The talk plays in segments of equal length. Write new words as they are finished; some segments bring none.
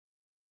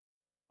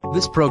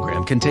This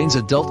program contains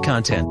adult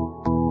content.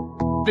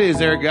 Is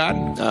there a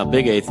God?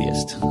 Big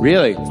atheist.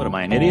 Really? What am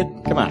I, an idiot?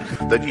 Come on.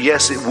 That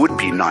yes, it would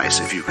be nice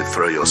if you could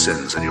throw your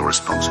sins and your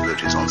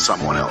responsibilities on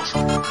someone else.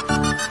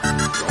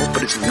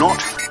 But it's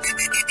not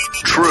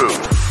true.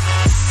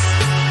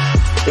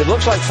 It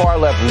looks like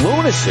far-left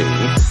lunacy.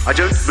 I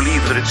don't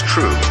believe that it's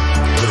true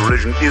that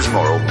religion is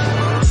moral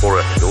or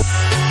ethical.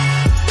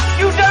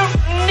 You don't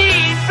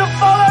need to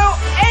follow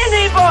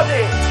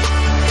anybody!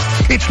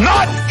 It's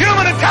not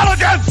human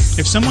intelligence!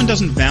 If someone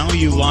doesn't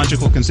value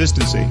logical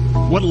consistency,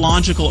 what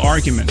logical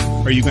argument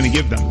are you going to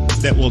give them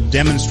that will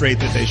demonstrate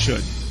that they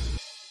should?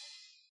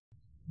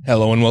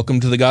 Hello and welcome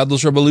to the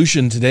Godless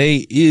Rebelution.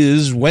 Today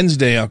is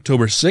Wednesday,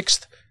 October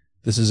 6th.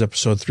 This is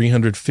episode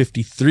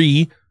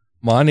 353.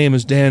 My name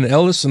is Dan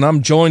Ellis, and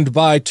I'm joined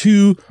by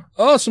two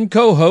awesome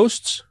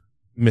co-hosts,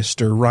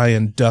 Mr.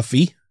 Ryan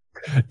Duffy.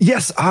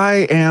 Yes,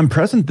 I am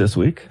present this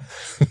week.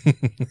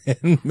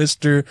 And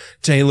Mr.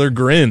 Taylor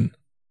Grin.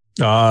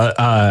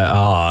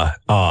 Hi.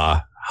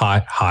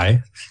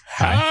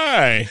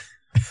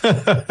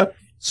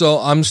 So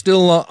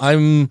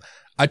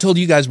I told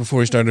you guys before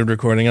we started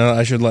recording,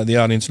 I should let the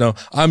audience know,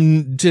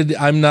 I'm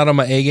not on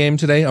my A game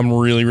today. I'm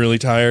really, really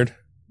tired,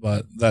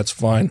 but that's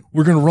fine.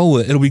 We're going to roll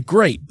it. It'll be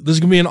great. This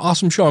is going to be an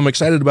awesome show. I'm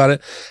excited about it.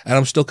 And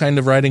I'm still kind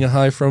of riding a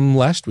high from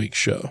last week's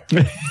show.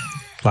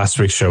 Last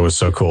week's show was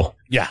so cool.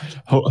 Yeah.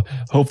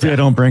 Hopefully I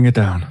don't bring it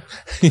down.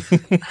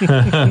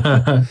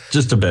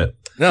 Just a bit.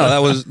 No,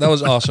 that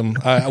was awesome.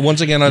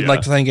 Once again, I'd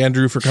like to thank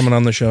Andrew for coming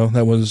on the show.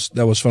 That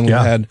was fun. We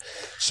had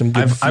some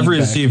good I've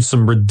received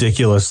some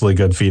ridiculously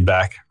good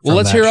feedback. Well,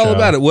 let's hear all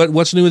about it.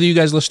 What's new with you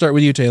guys? Let's start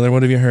with you, Taylor.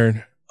 What have you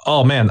heard?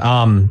 Oh man,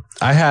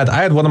 I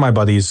had one of my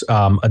buddies,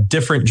 a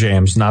different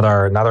James, not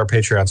our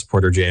Patreon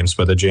supporter James,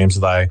 but a James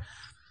that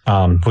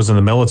I was in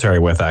the military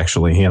with.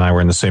 Actually, he and I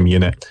were in the same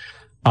unit.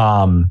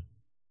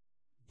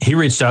 He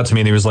reached out to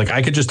me and he was like,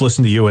 I could just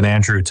listen to you and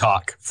Andrew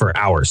talk for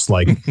hours.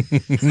 Like,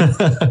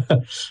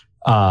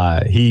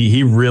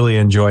 he really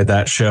enjoyed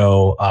that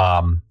show.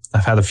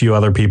 I've had a few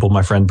other people,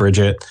 my friend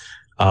Bridget,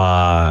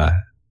 Ted,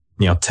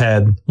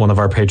 one of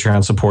our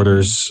Patreon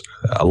supporters,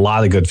 a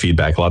lot of good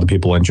feedback. A lot of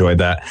people enjoyed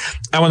that.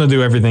 I want to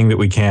do everything that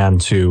we can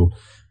to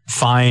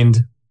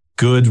find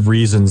good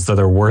reasons that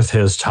are worth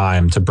his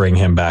time to bring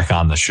him back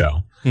on the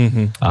show.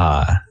 Mm-hmm.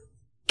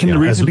 Can the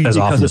reason be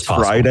because it's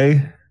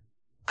Friday?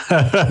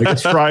 Like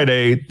it's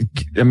Friday.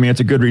 I mean,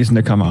 it's a good reason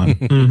to come on.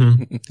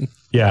 Mm-hmm.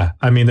 Yeah.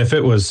 I mean, if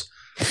it wasn't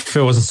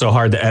so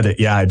hard to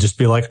edit, I'd just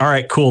be like, all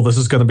right, cool. This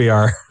is going to be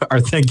our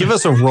thing. Give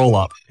us a roll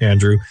up,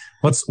 Andrew.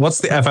 What's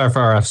the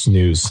FFRF's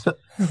news?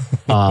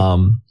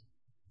 That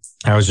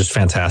was just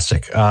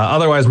fantastic.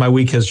 Otherwise, my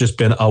week has just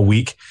been a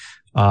week,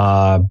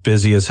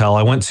 busy as hell.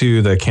 I went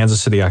to the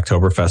Kansas City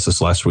Oktoberfest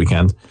this last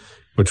weekend,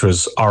 which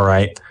was all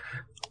right.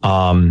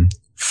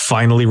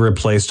 Finally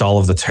replaced all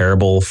of the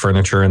terrible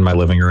furniture in my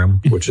living room,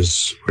 which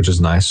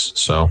is nice.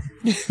 So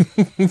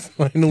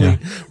finally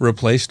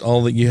replaced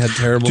all that you had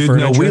terrible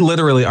furniture. No, we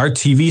literally, our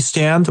TV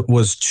stand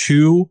was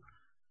two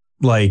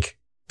like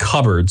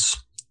cupboards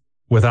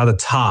without a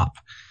top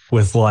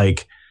with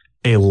like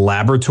a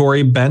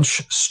laboratory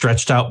bench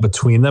stretched out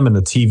between them and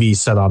the TV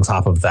set on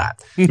top of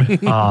that.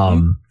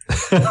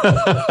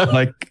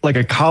 Like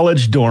a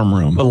college dorm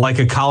room. Like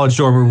a college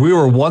dorm room. We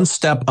were one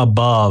step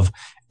above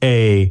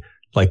a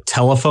like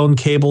telephone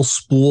cable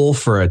spool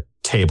for a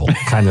table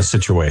kind of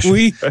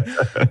situation.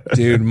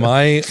 Dude,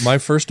 my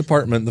first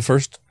apartment, the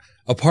first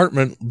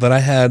apartment that I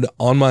had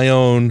on my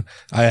own,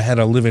 I had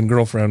a live-in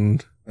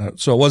girlfriend.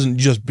 So it wasn't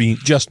just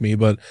me,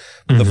 but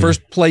the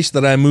first place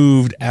that I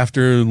moved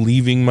after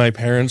leaving my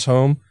parents'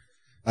 home,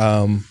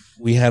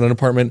 we had an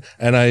apartment,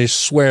 and I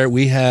swear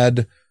we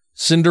had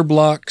cinder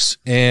blocks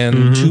and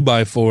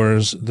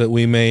 2x4s that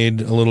we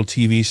made a little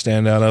TV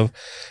stand out of.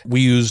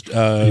 We used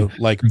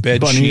like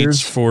bed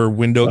sheets for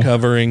window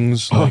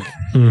coverings. Like,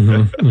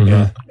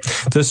 Yeah.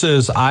 This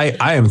is I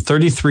am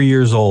 33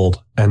 years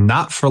old, and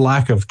not for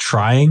lack of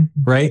trying,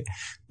 right?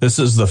 This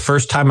is the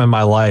first time in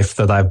my life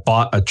that I've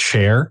bought a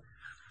chair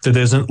that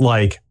isn't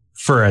like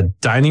for a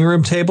dining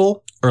room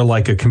table or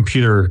like a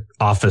computer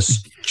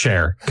office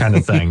chair kind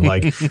of thing,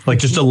 like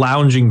just a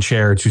lounging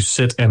chair to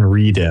sit and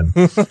read in.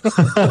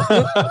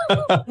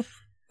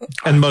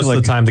 And most of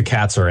the time the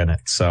cats are in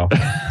it. So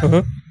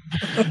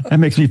that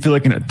makes me feel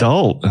like an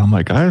adult. I'm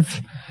like,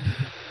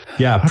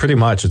 pretty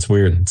much. It's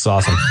weird. It's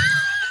awesome.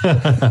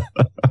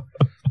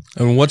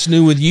 And what's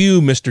new with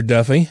you, Mr.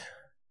 Duffy?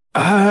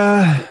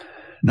 Not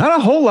a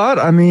whole lot.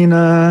 I mean,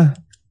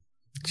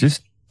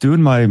 just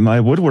doing my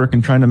woodwork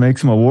and trying to make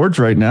some awards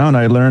right now. And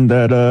I learned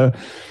that,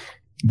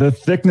 the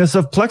thickness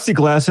of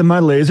plexiglass in my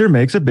laser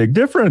makes a big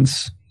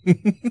difference.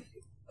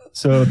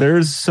 So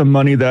there's some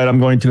money that I'm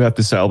going to have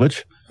to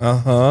salvage.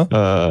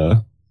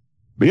 But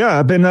yeah,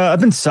 I've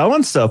been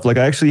selling stuff. Like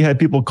I actually had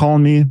people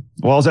calling me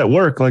while I was at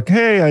work, like,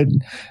 hey,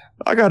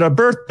 I got a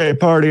birthday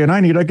party and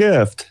I need a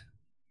gift.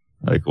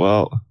 Like,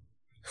 well,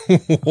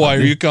 why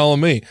are you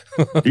calling me?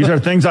 These are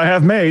things I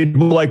have made.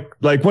 Like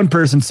one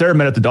person, Sarah,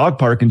 met at the dog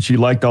park and she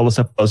liked all the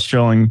stuff I was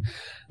showing,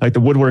 like the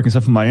woodwork and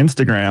stuff on my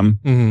Instagram.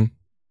 Mm-hmm.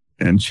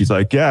 And she's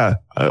like, yeah,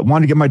 I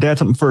wanted to get my dad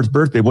something for his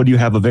birthday. What do you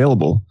have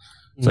available?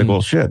 It's like,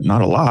 well, shit,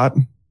 not a lot.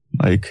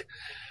 Like,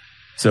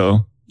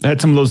 so I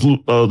had some of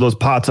those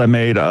pots I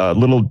made,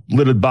 little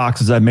lidded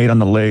boxes I made on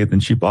the lathe,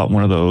 and she bought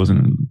one of those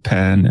and a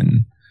pen.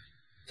 And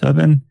so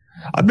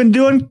I've been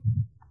doing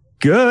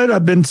good.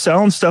 I've been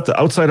selling stuff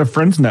outside of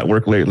Friends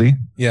Network lately.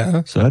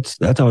 Yeah. So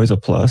that's always a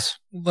plus.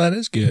 That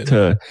is good.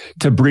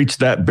 To breach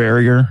that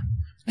barrier.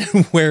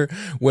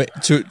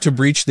 to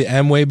breach the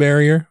Amway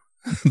barrier?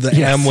 The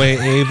Amway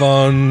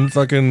Avon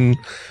fucking.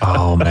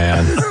 Oh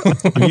man,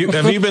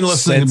 have you been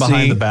listening to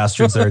Behind the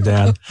Bastards there,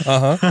 Dan?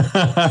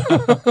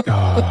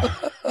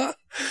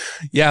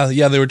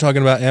 Yeah, they were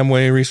talking about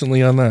Amway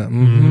recently on that.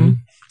 Mm-hmm.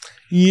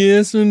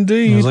 Yes,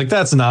 indeed. I was like,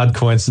 that's an odd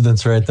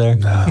coincidence right there.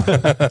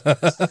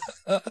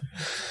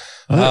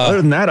 Other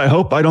than that, I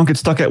hope I don't get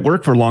stuck at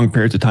work for long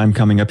periods of time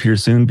coming up here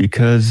soon,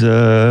 because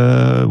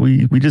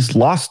we just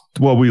lost.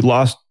 Well, we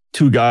lost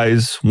 2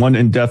 guys, one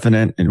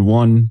indefinite and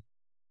one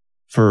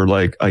for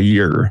like a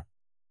year,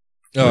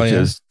 which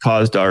has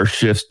caused our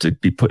shifts to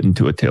be put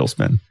into a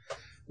tailspin.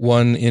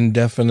 One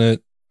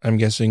indefinite, I'm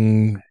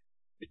guessing.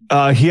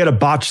 He had a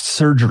botched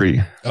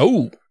surgery.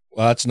 Oh,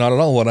 well, that's not at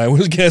all what I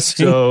was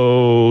guessing.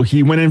 So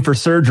he went in for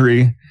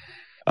surgery,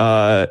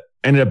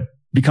 ended up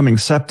becoming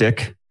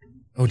septic.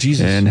 Oh,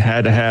 Jesus. And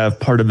had to have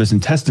part of his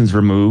intestines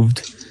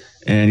removed.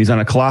 And he's on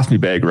a colostomy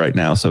bag right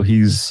now. So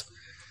he's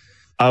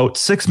out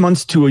 6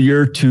 months to a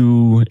year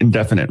to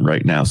indefinite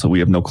right now. So we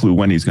have no clue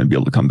when he's going to be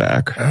able to come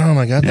back. Oh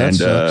my God. That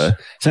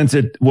sucks. Since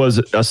it was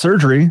a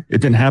surgery, it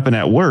didn't happen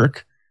at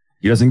work.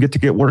 He doesn't get to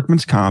get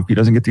workman's comp. He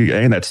doesn't get to get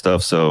any of that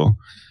stuff. So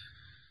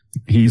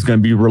he's going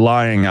to be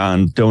relying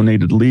on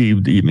donated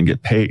leave to even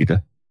get paid.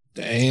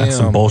 Damn. That's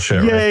some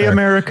bullshit. Yay, right there.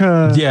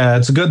 America. Yeah,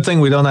 it's a good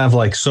thing we don't have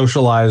like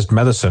socialized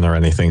medicine or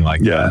anything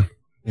like that.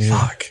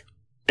 Fuck.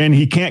 And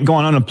he can't go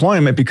on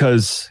unemployment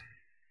because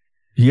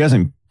he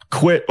hasn't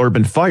quit or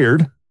been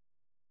fired.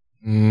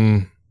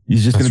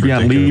 He's just going to be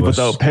on leave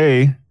without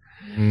pay.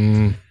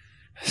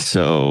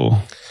 So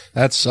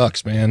that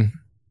sucks, man.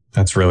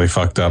 That's really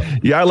fucked up.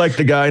 Yeah, I like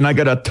the guy, and I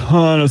got a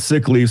ton of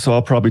sick leave, so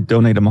I'll probably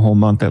donate him a whole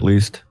month at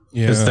least.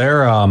 Yeah. Is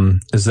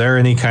there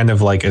any kind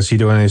of like, is he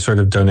doing any sort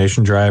of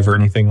donation drive or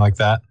anything like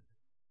that?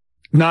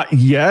 Not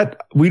yet.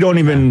 We don't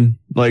even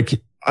like,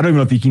 I don't even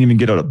know if he can even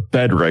get out of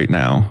bed right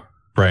now.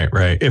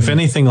 Right. If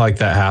anything like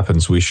that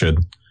happens, we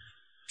should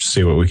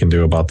see what we can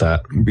do about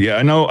that. Yeah,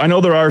 I know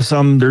there's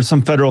some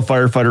federal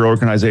firefighter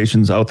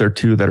organizations out there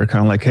too that are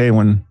kind of like, hey,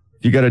 when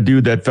you got a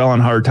dude that fell on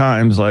hard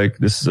times, like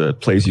this is a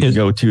place you can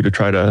go to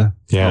try to.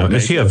 Yeah.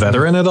 Is he a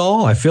veteran at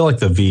all? I feel like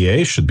the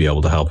VA should be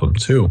able to help him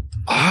too.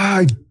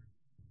 I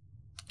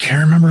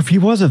can't remember if he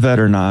was a vet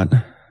or not.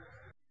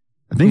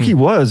 I think he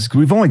was.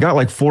 We've only got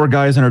like 4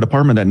 guys in our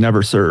department that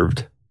never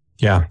served.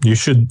 Yeah, you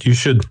should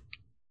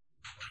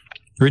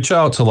reach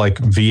out to like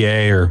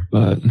VA or.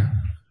 But you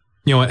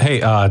know what?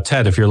 Hey,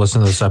 Ted, if you're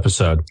listening to this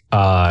episode,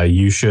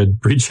 you should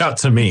reach out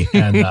to me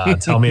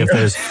and tell me if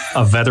there's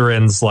a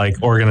veterans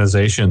like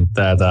organization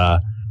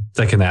that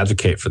can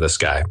advocate for this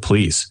guy,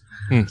 please.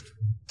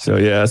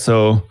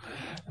 So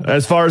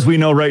as far as we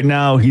know right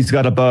now, he's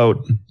got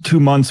about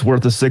 2 months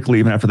worth of sick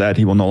leave, and after that,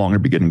 he will no longer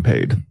be getting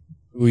paid.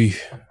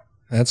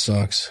 That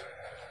sucks.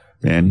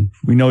 And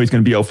we know he's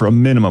going to be out for a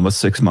minimum of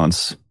 6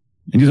 months.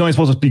 And he's only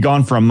supposed to be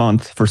gone for a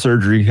month for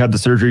surgery. He had the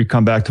surgery,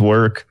 come back to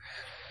work,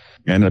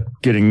 ended up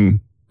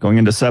going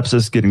into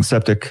sepsis, getting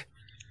septic.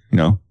 You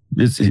know,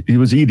 he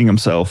was eating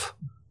himself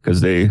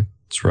because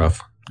it's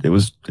rough. It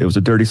was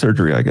a dirty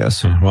surgery, I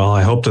guess. Well,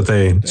 I hope that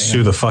they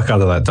sue the fuck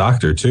out of that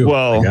doctor too.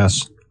 Well, I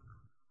guess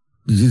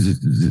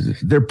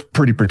they're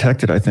pretty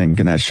protected, I think,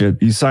 in that shit.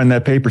 You sign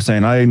that paper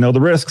saying, I know the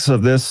risks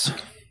of this.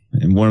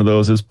 And one of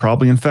those is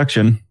probably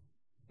infection.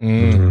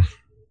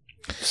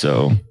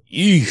 So,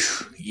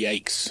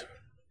 yikes.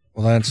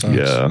 Well, that sucks.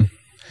 Yeah.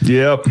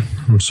 Yep.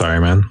 I'm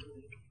sorry, man.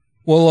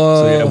 Well,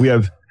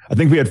 I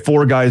think we had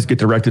 4 guys get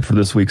directed for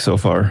this week so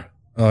far.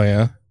 Oh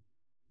yeah.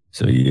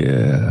 So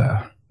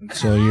yeah.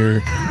 So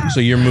you're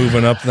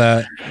moving up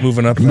that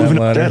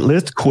ladder. That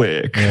list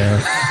quick.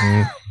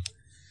 Yeah.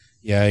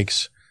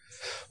 Yikes.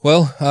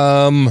 Well,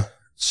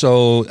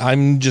 so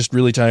I'm just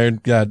really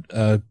tired. Got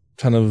a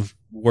ton of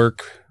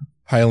work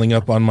piling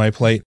up on my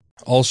plate.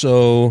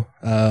 Also,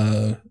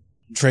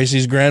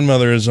 Tracy's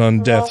grandmother is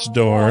on death's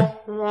door.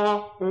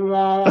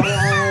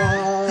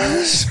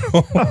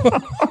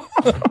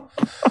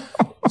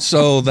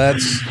 So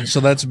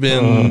that's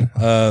been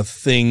a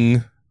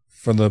thing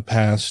for the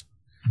past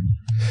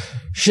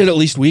at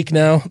least week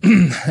now.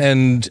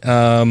 And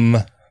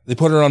they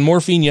put her on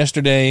morphine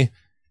yesterday,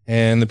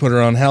 and they put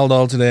her on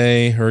Haldol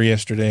today or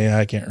yesterday,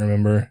 I can't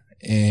remember.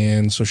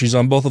 And so she's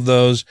on both of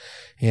those,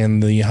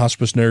 and the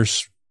hospice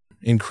nurse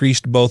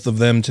increased both of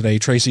them today.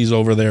 Tracy's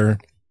over there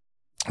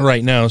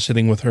right now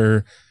sitting with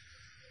her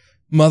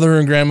mother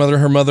and grandmother.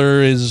 Her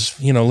mother is,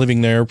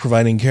 living there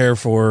providing care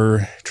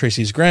for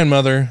Tracy's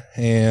grandmother,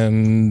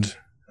 and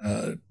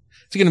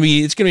it's going to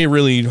be a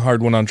really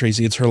hard one on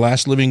Tracy. It's her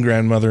last living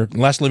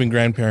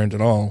grandparent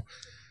at all.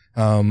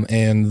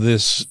 And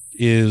this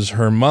is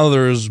her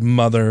mother's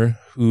mother,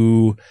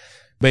 who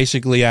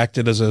basically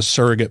acted as a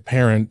surrogate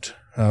parent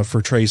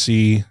for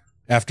Tracy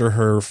after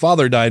her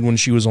father died when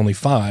she was only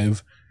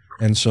 5.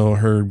 And so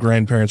her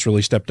grandparents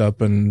really stepped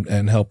up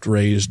and helped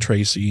raise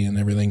Tracy and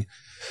everything.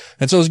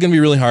 And so it's going to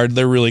be really hard.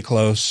 They're really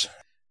close.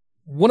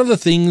 One of the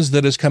things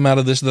that has come out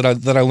of this that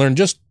I learned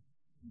just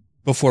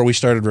before we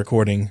started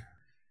recording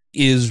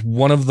is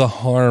one of the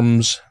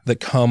harms that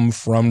come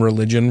from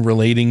religion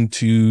relating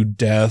to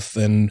death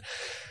and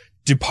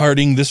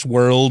departing this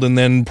world, and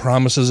then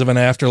promises of an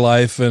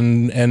afterlife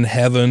and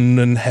heaven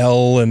and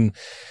hell. And,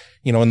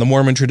 you know, in the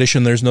Mormon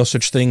tradition, there's no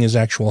such thing as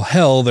actual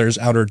hell. There's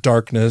outer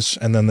darkness,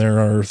 and then there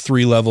are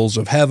 3 levels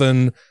of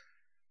heaven.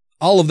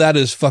 All of that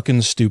is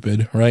fucking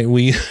stupid, right?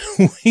 We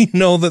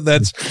know that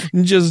that's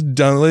just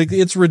done. Like,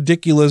 it's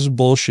ridiculous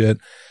bullshit.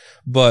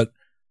 But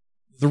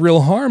the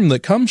real harm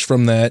that comes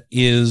from that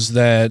is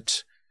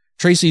that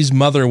Tracy's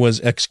mother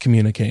was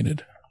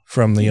excommunicated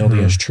from the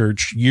LDS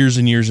Church years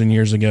and years and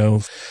years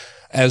ago.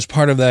 As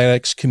part of that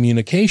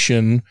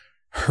excommunication,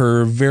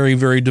 her very,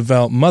 very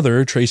devout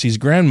mother, Tracy's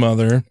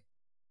grandmother,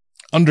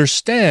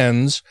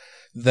 understands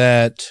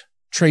that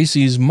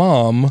Tracy's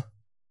mom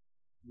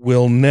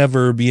will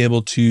never be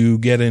able to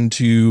get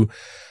into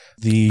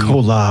the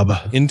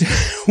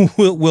collab.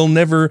 Will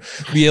never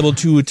be able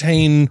to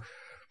attain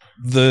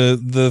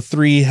the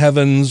 3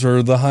 heavens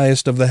or the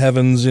highest of the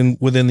heavens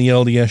within the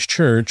LDS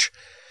Church.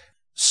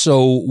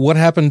 So what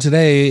happened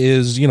today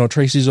is, you know,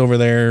 Tracy's over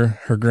there,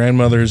 her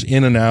grandmother's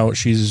in and out.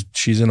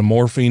 She's in a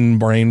morphine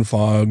brain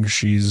fog.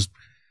 She's,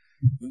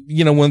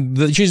 you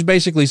know, she's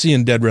basically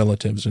seeing dead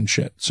relatives and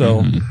shit.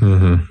 So,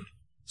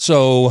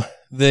 so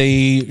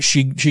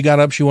she got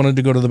up, she wanted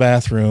to go to the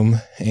bathroom,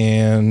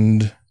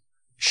 and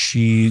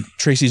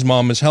Tracy's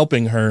mom is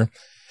helping her,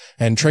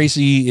 and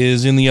Tracy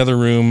is in the other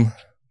room.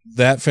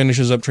 That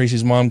finishes up.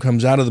 Tracy's mom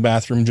comes out of the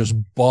bathroom just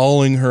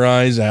bawling her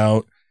eyes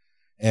out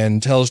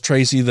and tells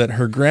Tracy that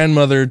her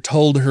grandmother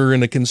told her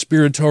in a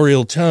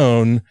conspiratorial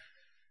tone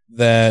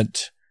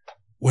that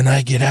when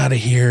I get out of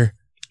here,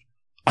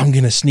 I'm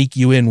going to sneak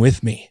you in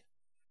with me.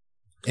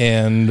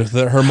 And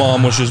that her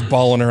mom was just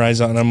bawling her eyes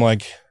out. And I'm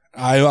like,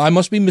 I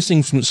must be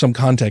missing some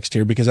context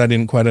here because I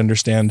didn't quite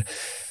understand.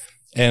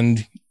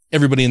 And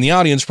everybody in the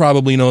audience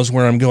probably knows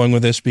where I'm going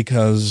with this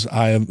because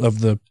of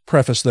the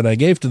preface that I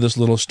gave to this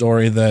little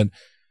story, that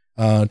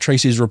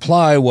Tracy's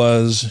reply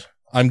was,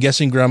 I'm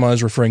guessing grandma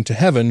is referring to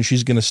heaven.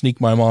 She's going to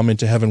sneak my mom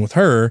into heaven with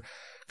her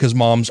because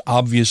mom's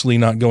obviously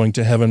not going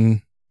to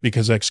heaven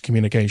because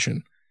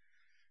excommunication.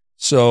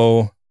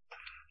 So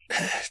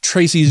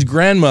Tracy's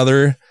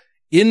grandmother,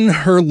 in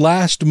her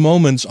last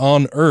moments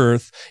on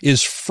earth,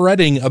 is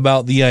fretting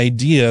about the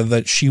idea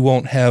that she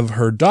won't have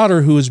her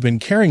daughter, who has been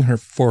caring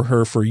for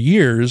her for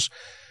years,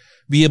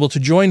 be able to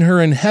join her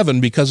in heaven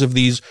because of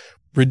these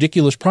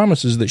ridiculous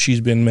promises that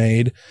she's been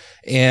made.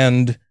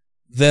 And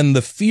then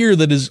the fear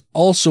that is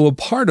also a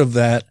part of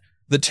that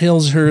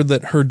tells her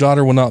that her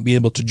daughter will not be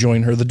able to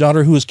join her. The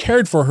daughter who has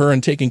cared for her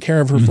and taken care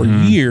of her for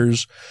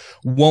years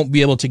won't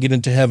be able to get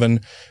into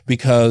heaven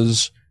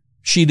because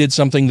she did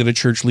something that a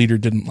church leader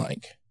didn't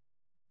like.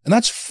 And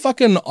that's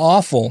fucking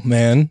awful,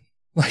 man.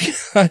 Like,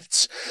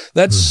 that's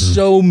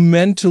so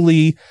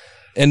mentally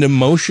and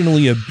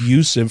emotionally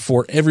abusive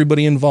for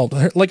everybody involved.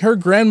 Like, her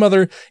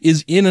grandmother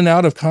is in and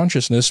out of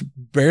consciousness,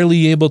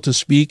 barely able to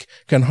speak,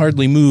 can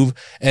hardly move.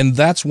 And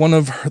that's one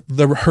of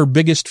her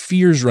biggest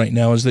fears right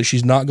now, is that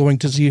she's not going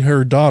to see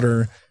her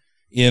daughter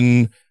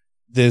in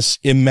this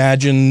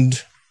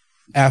imagined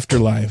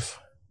afterlife.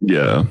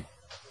 Yeah.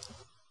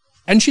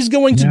 And she's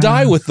going to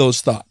die with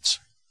those thoughts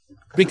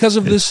because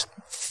of this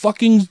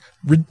fucking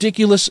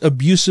ridiculous,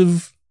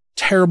 abusive,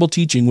 terrible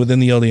teaching within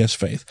the LDS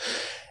faith.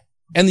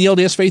 And the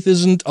LDS faith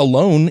isn't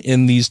alone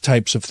in these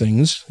types of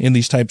things, in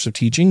these types of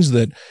teachings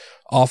that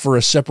offer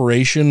a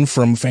separation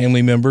from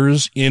family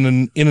members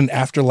in an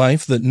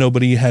afterlife that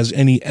nobody has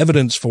any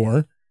evidence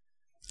for.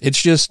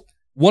 It's just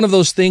one of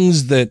those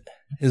things that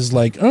is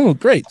like, oh,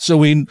 great. So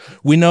we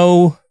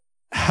know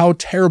how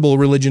terrible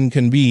religion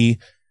can be.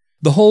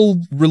 The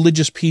whole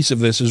religious piece of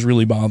this is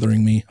really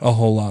bothering me a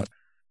whole lot.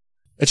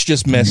 It's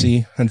just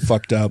messy and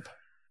fucked up.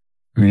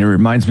 I mean, it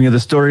reminds me of the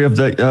story of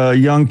the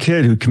young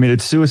kid who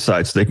committed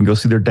suicide so they can go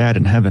see their dad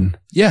in heaven.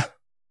 Yeah.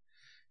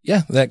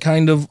 Yeah, that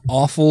kind of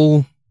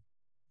awful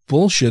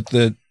bullshit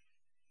that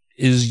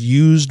is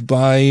used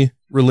by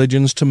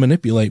religions to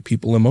manipulate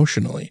people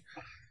emotionally.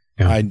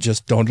 Yeah. I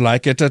just don't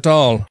like it at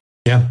all.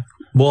 Yeah.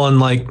 Well,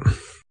 and like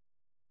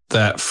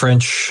that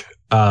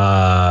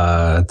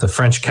the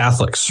French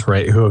Catholics,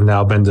 right, who have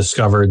now been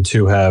discovered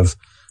to have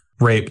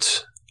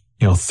raped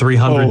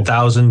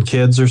 300,000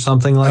 kids or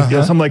something like that.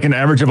 Yeah, something like an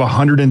average of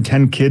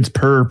 110 kids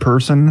per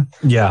person.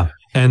 Yeah.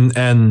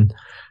 And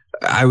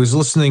I was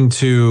listening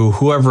to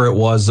whoever it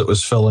was that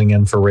was filling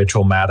in for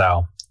Rachel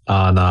Maddow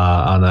on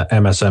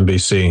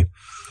MSNBC.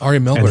 Ari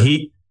Melber.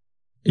 And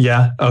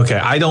yeah. Okay.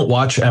 I don't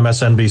watch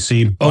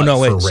MSNBC. Oh, no,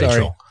 wait. Rachel.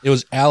 Sorry. It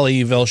was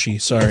Ali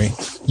Velshi. Sorry.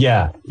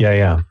 Yeah.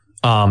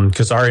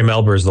 Because Ari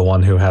Melber is the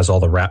one who has all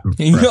the rap.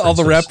 All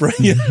the rap.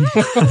 Yeah.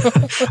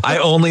 I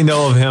only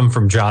know of him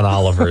from John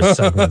Oliver's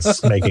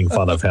segments making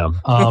fun of him.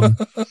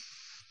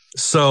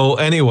 So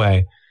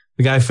anyway,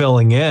 the guy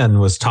filling in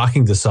was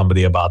talking to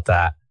somebody about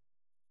that.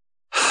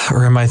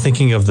 Or am I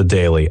thinking of The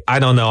Daily? I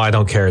don't know. I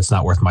don't care. It's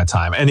not worth my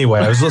time.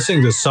 Anyway, I was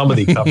listening to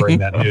somebody covering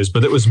that news,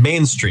 but it was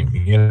mainstream.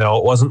 You know,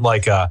 it wasn't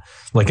like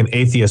an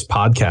atheist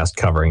podcast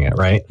covering it,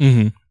 right?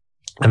 Mm-hmm.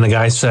 And the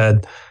guy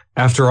said,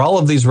 after all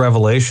of these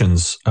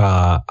revelations,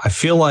 I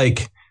feel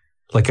like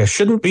I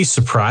shouldn't be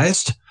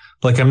surprised.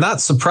 Like, I'm not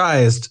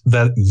surprised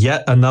that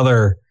yet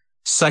another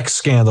sex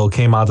scandal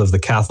came out of the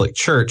Catholic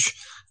Church.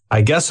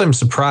 I guess I'm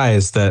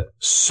surprised that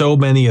so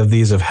many of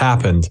these have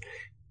happened,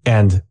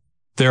 and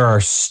there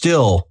are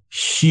still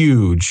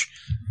huge,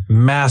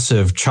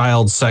 massive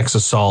child sex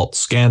assault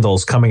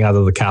scandals coming out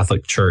of the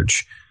Catholic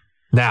Church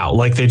now.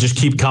 Like, they just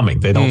keep coming.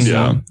 They don't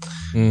stop.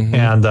 Mm-hmm.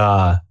 And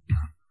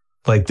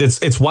like,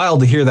 it's wild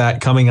to hear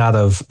that coming out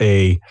of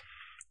a,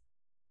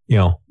 you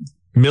know,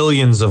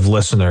 millions of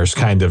listeners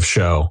kind of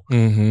show.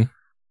 Mm-hmm.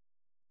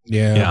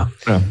 Yeah.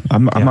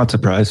 I'm not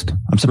surprised.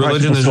 I'm surprised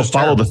religion people is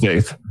still follow the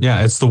faith.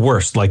 Yeah, it's the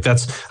worst. Like,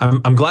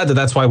 I'm glad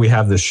that's why we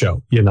have this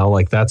show. You know,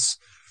 like,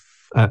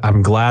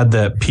 I'm glad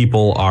that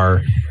people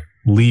are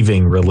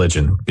leaving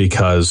religion,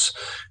 because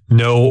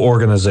no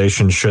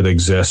organization should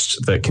exist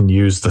that can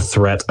use the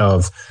threat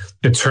of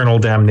eternal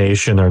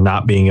damnation or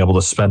not being able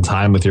to spend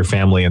time with your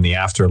family in the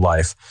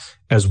afterlife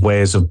as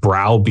ways of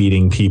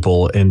browbeating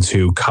people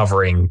into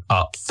covering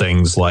up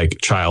things like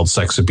child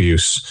sex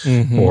abuse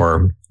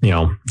or, you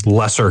know,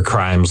 lesser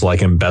crimes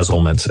like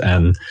embezzlement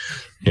and,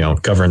 you know,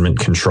 government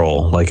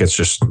control. Like, it's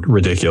just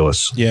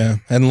ridiculous. Yeah.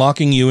 And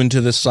locking you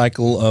into this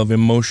cycle of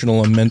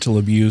emotional and mental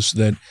abuse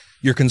that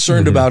you're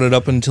concerned about it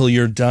up until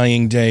your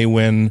dying day,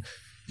 when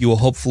you will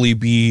hopefully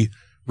be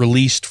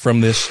released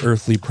from this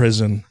earthly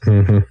prison.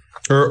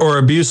 Or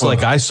abuse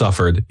like I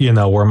suffered, you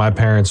know, where my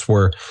parents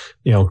were,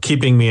 you know,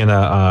 keeping me in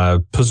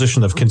a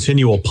position of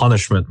continual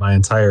punishment my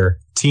entire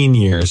teen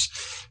years,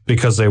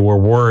 because they were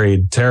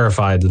worried,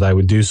 terrified that I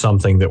would do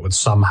something that would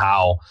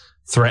somehow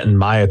threaten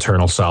my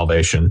eternal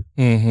salvation.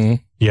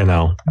 You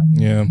know?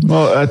 Yeah.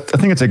 Well, I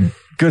think it's a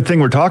good thing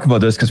we're talking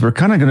about this, because we're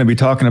kind of going to be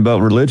talking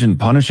about religion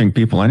punishing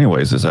people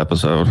anyways this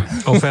episode.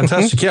 Oh,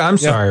 fantastic. Yeah, I'm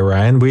sorry,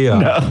 Ryan. We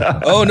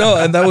Oh no,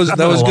 and that was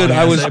good.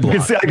 I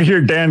could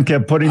hear Dan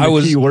kept putting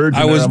the key words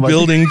in I was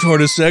building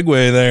toward a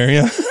segue there.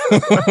 Yeah.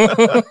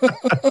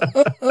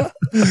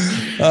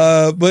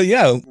 But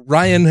yeah,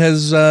 Ryan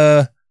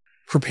has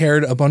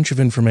prepared a bunch of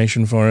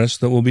information for us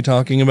that we'll be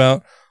talking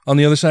about on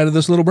the other side of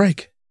this little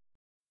break.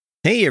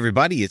 Hey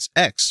everybody, it's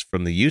X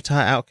from the Utah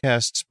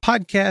Outcasts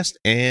podcast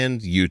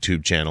and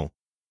YouTube channel,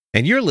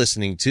 and you're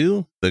listening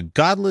to the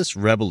Godless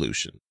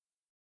Rebelution.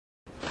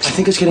 I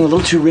think it's getting a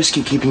little too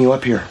risky keeping you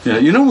up here. Yeah,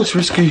 you know what's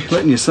risky?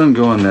 Letting your son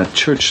go on that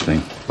church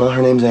thing. Well,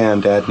 her name's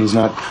Ann, Dad, and he's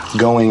not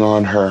going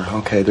on her.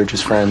 Okay, they're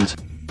just friends.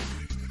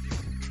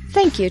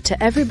 Thank you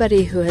to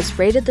everybody who has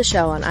rated the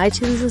show on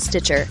iTunes and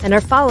Stitcher and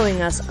are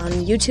following us on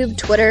YouTube,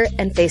 Twitter,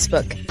 and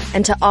Facebook.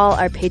 And to all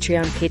our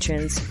Patreon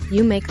patrons,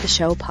 you make the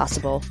show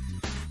possible.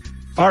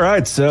 All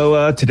right,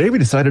 so today we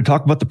decided to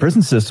talk about the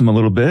prison system a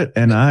little bit,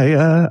 and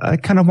I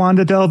kind of wanted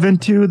to delve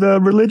into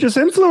the religious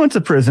influence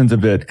of prisons a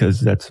bit,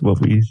 because that's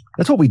what we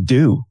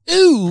do.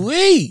 Ooh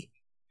wee!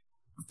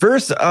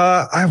 First,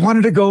 I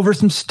wanted to go over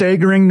some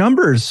staggering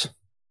numbers.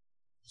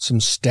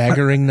 Some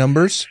staggering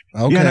numbers?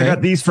 Okay. Yeah, and I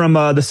got these from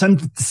the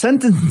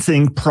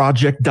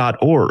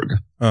sentencingproject.org.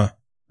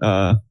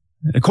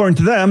 According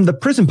to them, the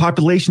prison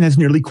population has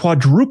nearly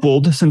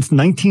quadrupled since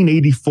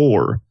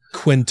 1984.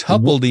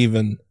 Quintupled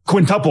even.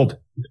 Quintupled.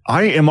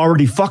 I am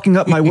already fucking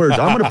up my words.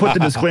 I'm going to put the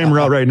disclaimer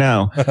out right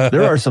now.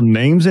 There are some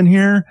names in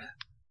here.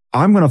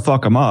 I'm going to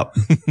fuck them up.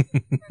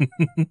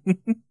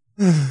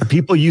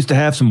 People used to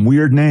have some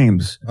weird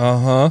names.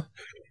 Uh-huh.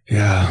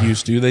 Yeah.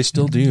 Used to. They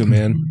still do,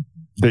 man.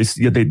 They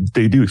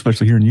do,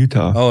 especially here in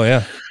Utah. Oh,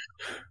 yeah.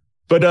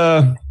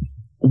 But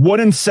 1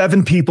 in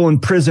 7 people in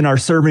prison are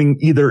serving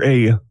either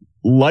a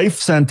life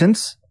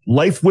sentence,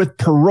 life with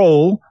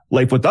parole,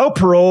 life without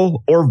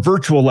parole, or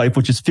virtual life,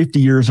 which is 50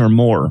 years or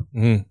more.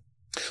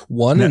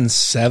 1 in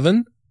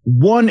 7?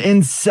 1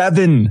 in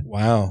 7.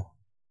 Wow.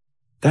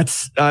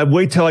 That's,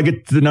 wait till I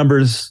get to the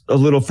numbers a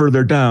little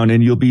further down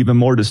and you'll be even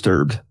more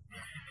disturbed.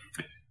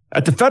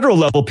 At the federal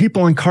level,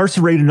 people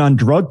incarcerated on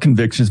drug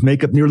convictions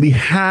make up nearly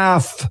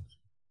half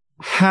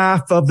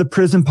of the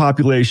prison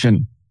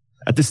population.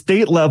 At the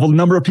state level, the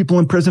number of people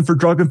in prison for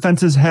drug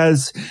offenses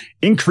has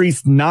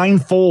increased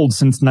 9-fold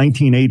since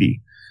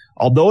 1980.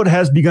 Although it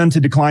has begun to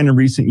decline in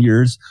recent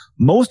years,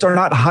 most are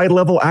not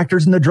high-level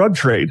actors in the drug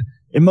trade,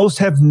 and most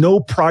have no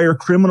prior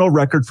criminal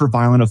record for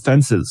violent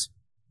offenses.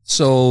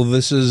 So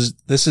this is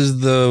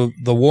the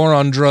war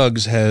on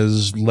drugs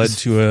has led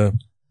to a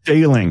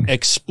failing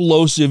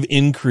explosive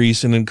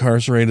increase in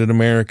incarcerated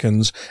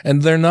Americans,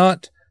 and they're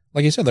not,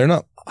 like I said, they're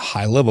not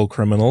high-level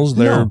criminals.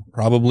 They're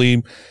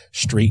probably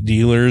street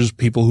dealers,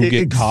 people who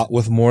get caught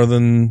with more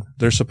than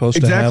they're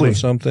supposed to have or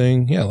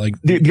something. Yeah, like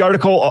the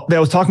article that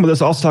was talking about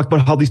this also talked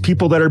about how these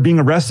people that are being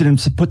arrested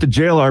and put to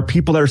jail are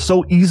people that are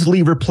so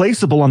easily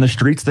replaceable on the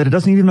streets that it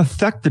doesn't even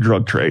affect the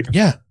drug trade.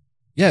 Yeah.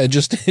 Yeah, it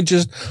just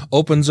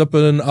opens up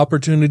an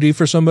opportunity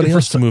for somebody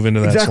else to move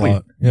into that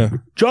slot. Yeah.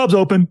 Jobs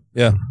open.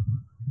 Yeah.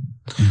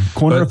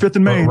 Corner of 5th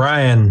and Main.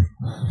 Ryan,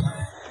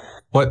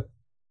 what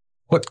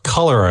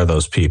color are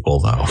those people,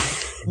 though?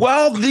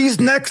 Well,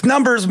 these next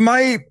numbers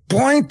might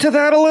point to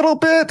that a little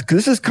bit, because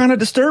this is kind of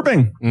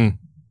disturbing.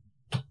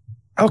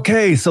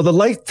 Okay, so the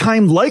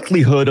lifetime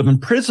likelihood of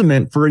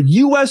imprisonment for a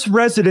U.S.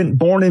 resident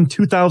born in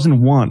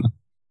 2001.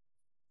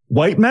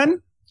 White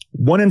men,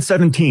 1 in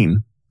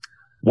 17.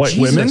 White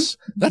women,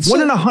 that's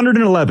 1 in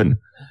 111.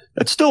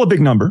 That's still a big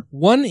number.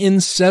 1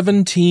 in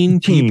 17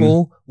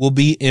 people will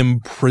be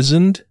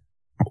imprisoned.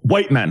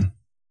 White men.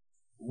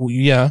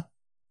 Yeah.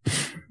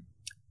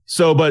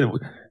 So, but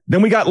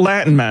then we got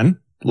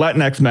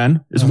Latinx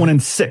men is 1 in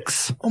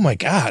 6. Oh my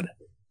God.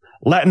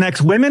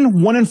 Latinx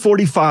women, 1 in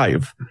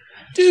 45.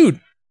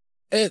 Dude.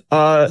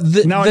 I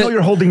know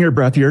you're holding your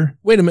breath here.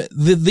 Wait a minute.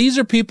 These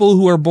are people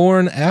who are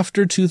born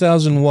after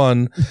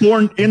 2001.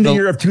 Born in the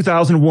year of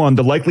 2001.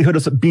 The likelihood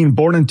of being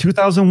born in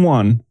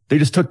 2001, they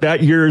just took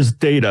that year's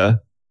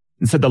data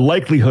and said the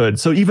likelihood.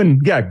 So even,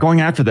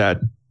 going after that,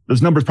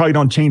 those numbers probably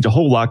don't change a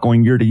whole lot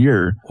going year to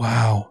year.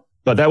 Wow.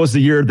 But that was the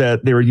year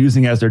that they were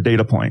using as their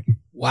data point.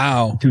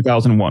 Wow.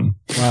 2001.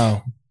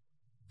 Wow.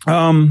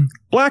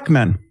 Black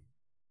men,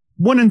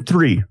 1 in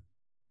 3.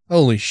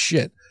 Holy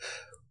shit.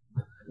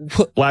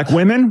 Black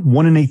women,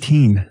 1 in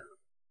 18.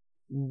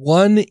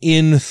 1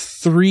 in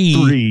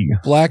 3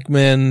 black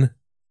men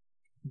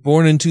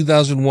born in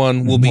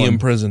 2001 will be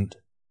imprisoned.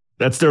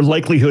 That's their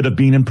likelihood of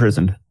being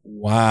imprisoned.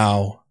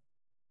 Wow.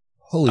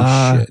 Holy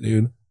shit,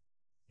 dude.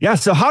 Yeah.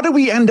 So how do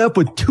we end up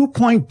with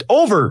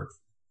over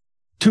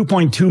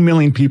 2.2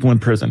 million people in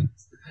prison?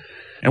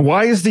 And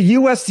why is the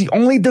U.S. the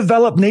only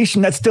developed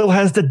nation that still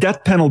has the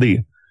death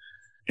penalty?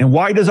 And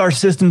why does our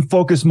system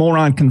focus more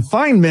on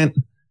confinement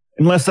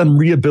and less on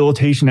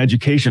rehabilitation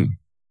education?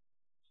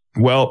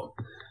 Well,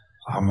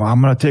 I'm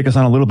going to take us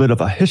on a little bit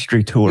of a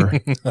history tour.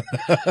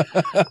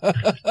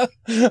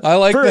 I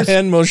like the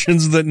hand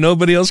motions that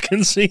nobody else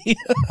can see.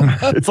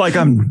 It's like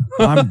I'm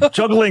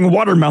juggling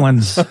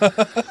watermelons.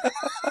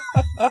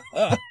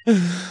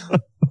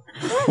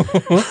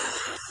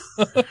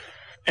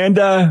 And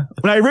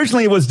when I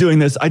originally was doing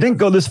this, I didn't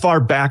go this far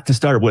back to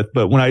start with.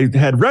 But when I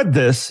had read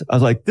this, I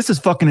was like, this is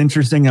fucking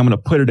interesting. I'm going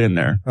to put it in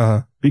there.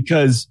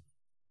 Because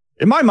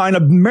in my mind,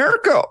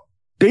 America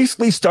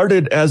basically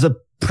started as a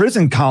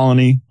prison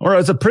colony or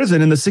as a prison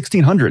in the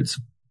 1600s.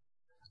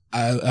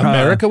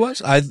 America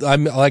was?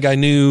 I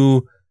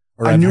knew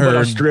about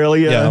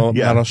Australia.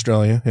 Not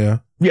Australia. Yeah.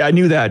 Yeah, I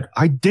knew that.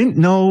 I didn't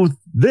know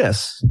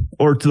this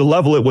or to the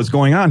level it was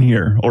going on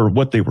here or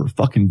what they were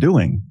fucking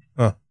doing.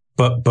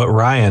 But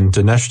Ryan,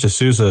 Dinesh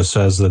D'Souza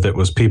says that it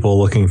was people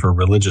looking for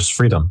religious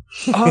freedom.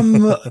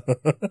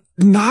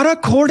 Not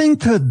according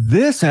to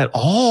this at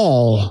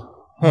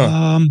all.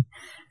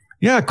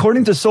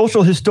 According to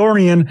social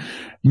historian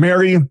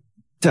Mary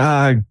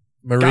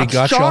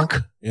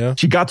Gottschalk. Yeah.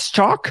 She got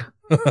chalk.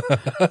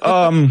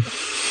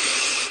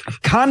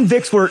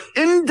 Convicts were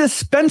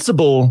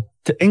indispensable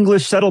to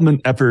English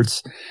settlement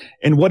efforts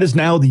in what is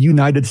now the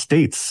United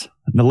States.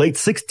 In the late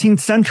 16th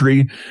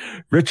century,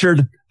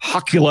 Richard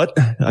Hakluyt,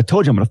 I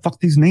told you I'm going to fuck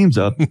these names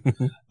up.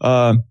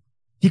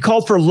 He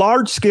called for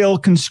large-scale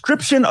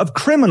conscription of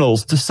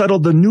criminals to settle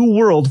the New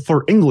World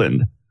for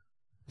England.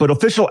 But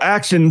official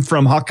action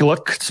from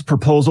Hakluyt's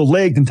proposal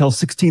lagged until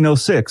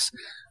 1606,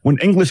 when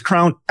English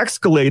crown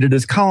escalated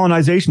his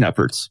colonization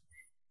efforts.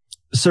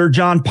 Sir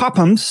John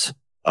Popham's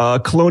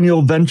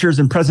colonial ventures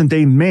in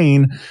present-day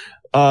Maine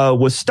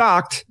was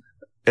stocked,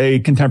 a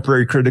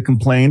contemporary critic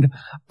complained,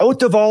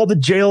 out of all the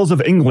jails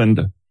of England.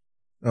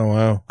 Oh,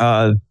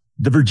 wow.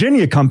 The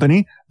Virginia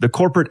Company, the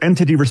corporate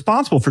entity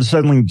responsible for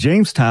settling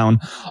Jamestown,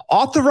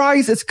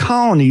 authorized its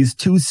colonies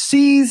to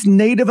seize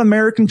Native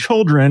American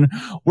children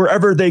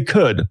wherever they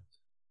could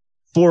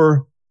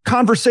for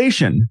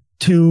conversion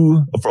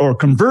to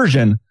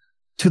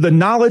the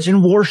knowledge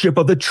and worship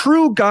of the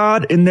true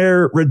God and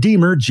their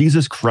Redeemer,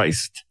 Jesus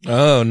Christ.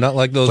 Oh, not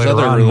like those Later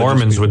other on,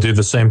 Mormons would do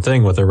the same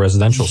thing with their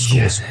residential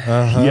schools.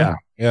 Yeah.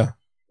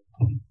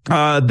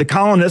 The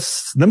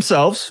colonists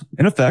themselves,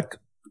 in effect,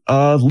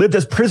 lived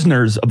as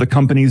prisoners of the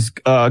company's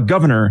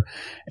governor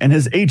and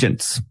his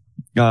agents.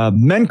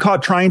 Men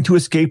caught trying to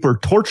escape were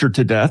tortured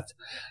to death.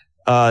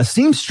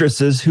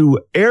 Seamstresses who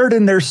erred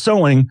in their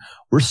sewing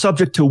were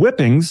subject to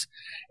whippings.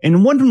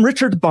 And one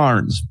Richard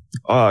Barnes,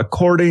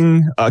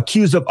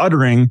 accused of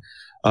uttering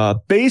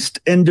based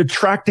and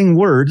detracting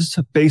words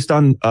based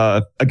on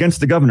against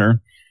the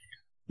governor,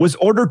 was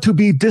ordered to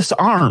be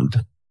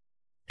disarmed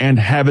and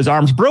have his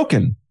arms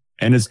broken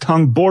and his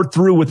tongue bored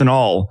through with an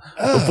awl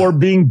before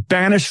being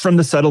banished from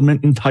the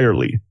settlement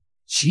entirely.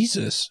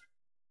 Jesus.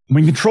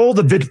 When control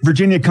of the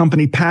Virginia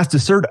Company passed to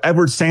Sir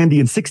Edward Sandy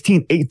in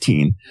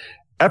 1618,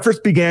 efforts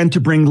began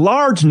to bring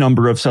large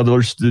number of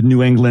settlers to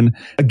New England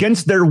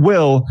against their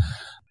will.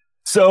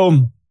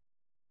 So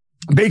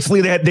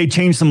basically they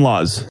changed some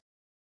laws.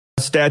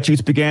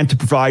 Statutes began to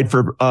provide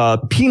for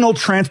penal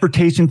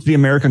transportation to the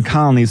American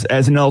colonies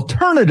as an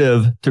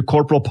alternative to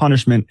corporal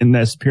punishment in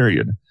this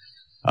period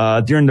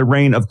during the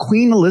reign of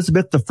Queen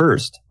Elizabeth I.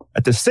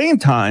 At the same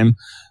time,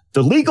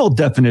 the legal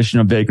definition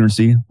of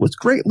vagrancy was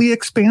greatly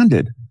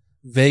expanded.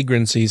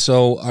 Vagrancy.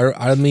 So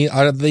are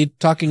they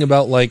talking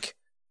about like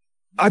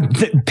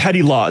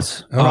petty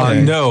laws?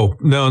 Okay.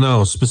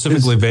 No.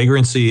 Specifically,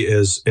 vagrancy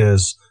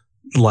is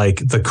like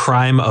the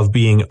crime of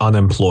being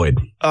unemployed.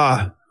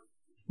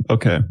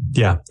 Okay.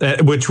 Yeah,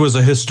 which was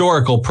a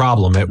historical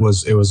problem. It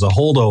was a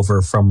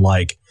holdover from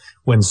like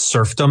when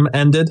serfdom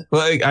ended.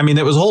 I mean,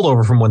 it was a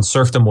holdover from when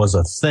serfdom was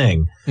a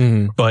thing.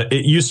 Mm-hmm. But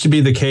it used to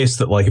be the case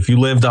that like if you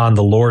lived on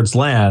the Lord's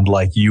land,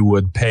 like you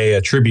would pay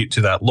a tribute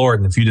to that Lord,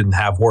 and if you didn't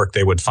have work,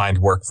 they would find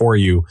work for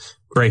you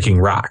breaking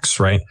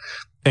rocks, right?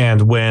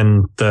 And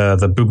when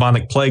the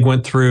bubonic plague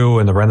went through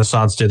and the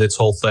Renaissance did its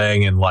whole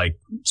thing, and like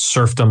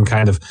serfdom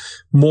kind of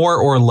more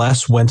or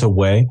less went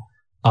away,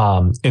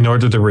 in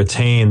order to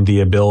retain the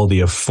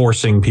ability of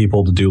forcing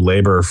people to do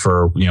labor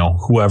for,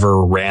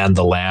 whoever ran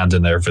the land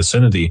in their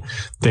vicinity,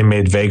 they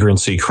made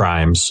vagrancy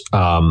crimes,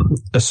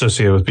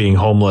 associated with being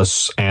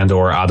homeless and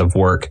or out of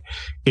work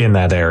in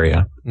that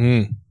area.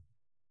 Mm.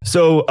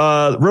 So,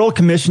 the Royal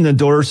Commission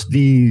endorsed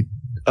the,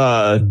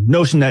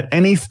 notion that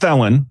any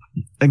felon,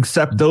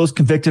 except those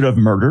convicted of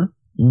murder,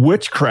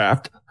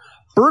 witchcraft,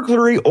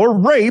 burglary, or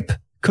rape,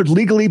 could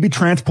legally be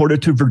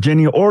transported to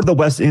Virginia or the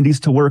West Indies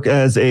to work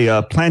as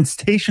a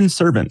plantation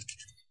servant.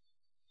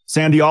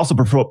 Sandy also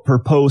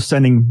proposed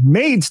sending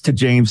maids to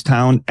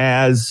Jamestown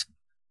as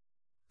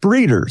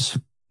breeders.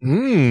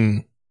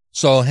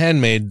 So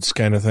handmaids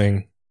kind of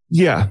thing.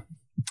 Yeah.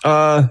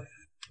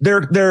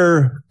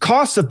 Their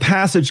costs of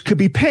passage could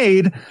be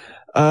paid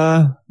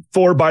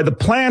for by the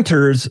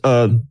planters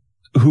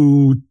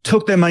who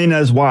took them in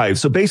as wives.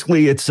 So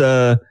basically it's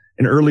an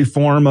early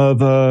form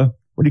of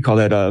what do you call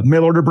that?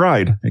 Mail order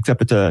bride,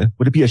 except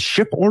would it be a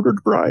ship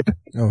ordered bride?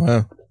 Oh,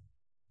 wow.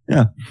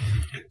 Yeah.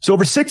 So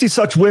over 60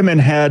 such women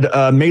had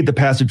made the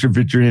passage of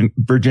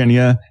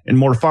Virginia, and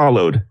more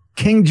followed.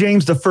 King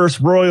James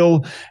I's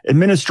royal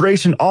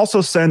administration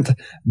also sent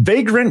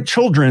vagrant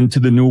children to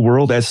the New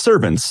World as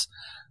servants.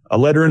 A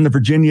letter in the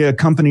Virginia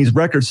Company's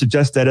records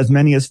suggests that as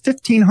many as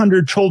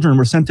 1,500 children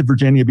were sent to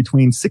Virginia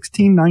between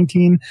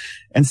 1619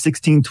 and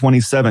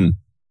 1627.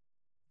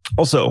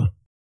 Also,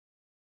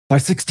 by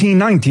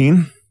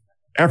 1619,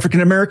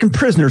 African-American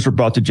prisoners were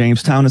brought to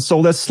Jamestown and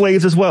sold as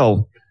slaves as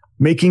well,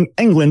 making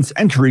England's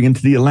entry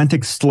into the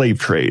Atlantic slave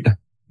trade.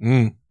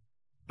 Mm.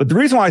 But the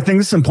reason why I think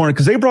this is important,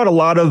 because they brought a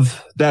lot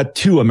of that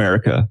to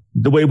America.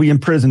 The way we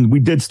imprisoned, we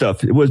did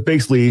stuff. It was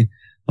basically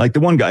like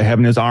the one guy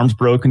having his arms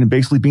broken and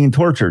basically being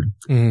tortured.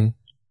 Mm.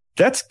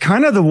 That's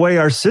kind of the way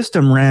our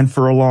system ran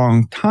for a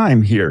long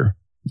time here.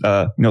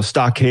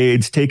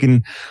 Stockades,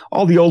 taking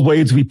all the old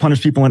ways we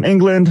punished people in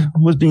England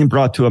was being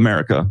brought to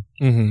America.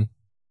 Mm-hmm.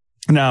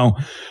 Now,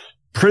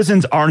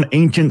 prisons are an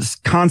ancient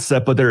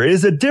concept, but there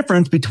is a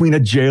difference between a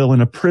jail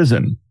and a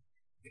prison.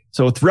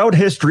 So throughout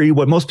history,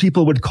 what most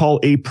people would call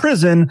a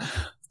prison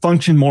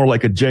functioned more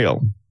like a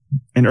jail.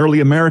 In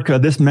early America,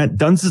 this meant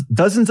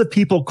dozens of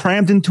people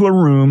crammed into a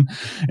room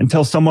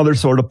until some other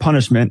sort of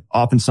punishment,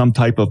 often some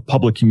type of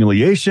public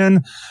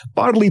humiliation,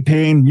 bodily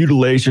pain,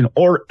 mutilation,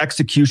 or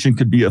execution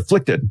could be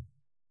inflicted.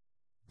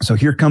 So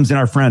here comes in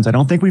our friends. I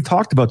don't think we've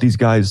talked about these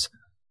guys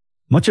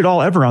much at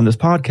all ever on this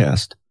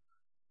podcast.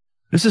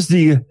 This is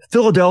the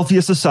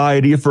Philadelphia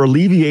Society for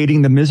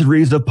Alleviating the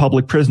Miseries of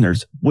Public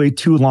Prisoners. Way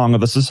too long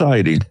of a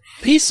society.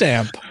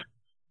 PSAMP.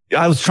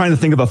 I was trying to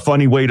think of a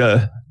funny way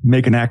to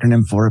make an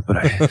acronym for it, but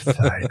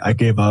I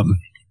gave up.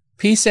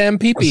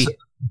 PSAMPP.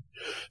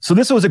 So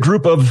this was a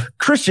group of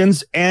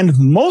Christians and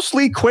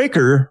mostly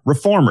Quaker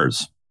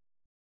reformers.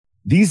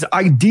 These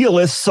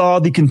idealists saw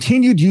the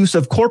continued use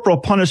of corporal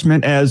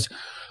punishment as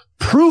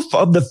proof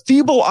of the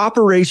feeble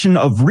operation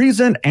of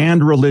reason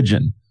and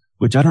religion,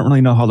 which I don't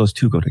really know how those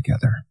two go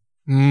together.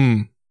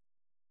 Mm.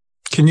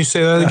 Can you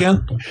say that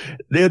again?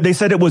 They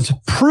said it was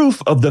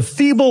proof of the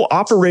feeble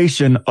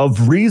operation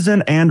of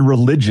reason and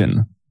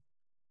religion.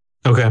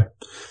 Okay.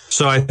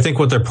 So I think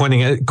what they're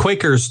pointing at,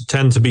 Quakers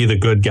tend to be the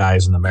good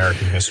guys in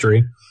American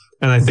history.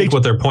 And I think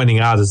what they're pointing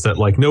out is that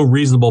like no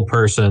reasonable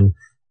person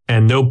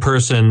and no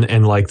person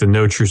in like the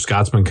no true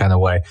Scotsman kind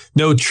of way,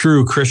 no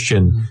true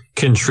Christian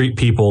can treat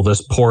people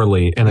this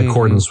poorly in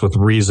accordance with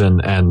reason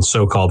and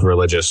so-called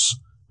religious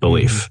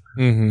belief.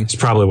 Mm-hmm. It's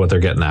probably what they're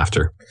getting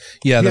after.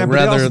 Yeah, that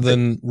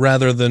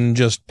rather than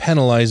just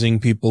penalizing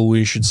people,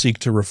 we should seek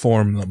to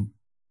reform them.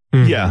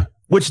 Mm-hmm. Yeah.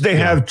 Which they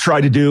have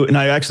tried to do. And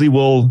I actually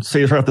will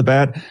say this right off the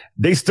bat.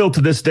 They still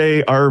to this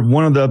day are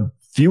one of the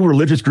few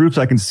religious groups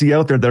I can see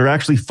out there that are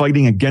actually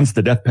fighting against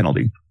the death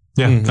penalty.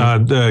 Yeah.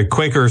 Mm-hmm. The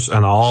Quakers,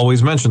 and I'll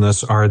always mention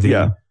this, are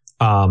the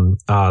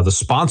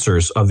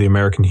sponsors of the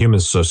American Human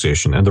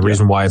Association and the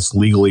reason why it's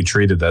legally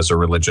treated as a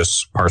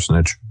religious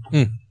parsonage.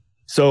 Mm.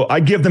 So I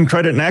give them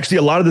credit. And actually,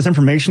 a lot of this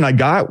information I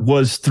got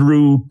was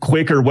through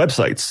Quaker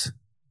websites.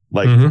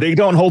 Like they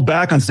don't hold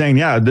back on saying,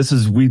 yeah, this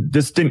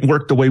didn't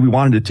work the way we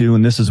wanted it to.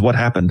 And this is what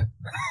happened.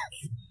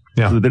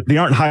 Yeah. So they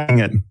aren't hiding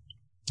it.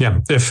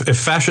 Yeah. If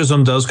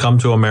fascism does come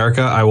to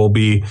America, I will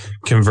be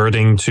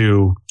converting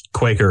to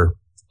Quaker,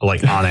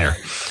 like on air,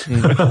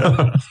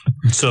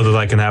 so that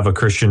I can have a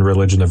Christian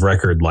religion of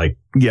record, like,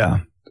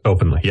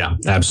 openly. Yeah,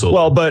 absolutely.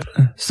 Well, but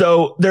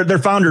so their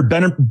founder,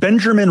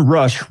 Benjamin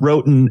Rush,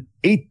 wrote in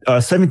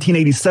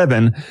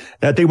 1787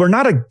 that they were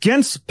not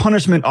against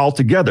punishment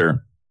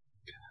altogether.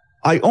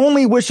 I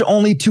only wish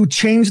to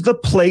change the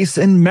place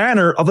and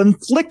manner of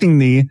inflicting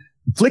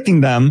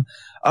them,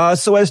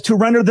 so as to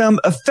render them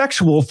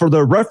effectual for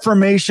the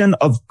reformation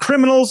of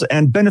criminals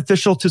and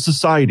beneficial to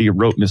society,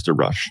 wrote Mr.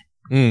 Rush.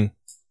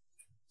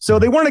 So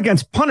they weren't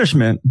against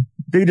punishment.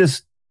 They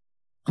just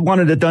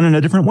wanted it done in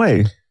a different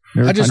way.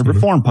 They were trying to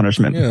reform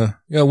punishment.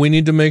 Yeah. We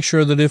need to make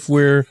sure that if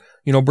we're,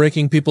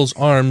 breaking people's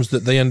arms,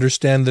 that they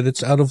understand that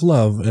it's out of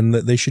love and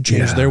that they should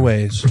change their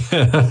ways.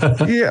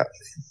 Yeah.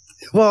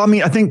 Well, I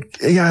mean, I think,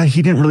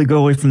 he didn't really go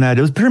away from that.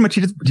 It was pretty much,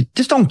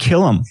 just don't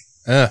kill him.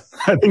 I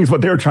think is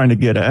what they were trying to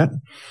get at.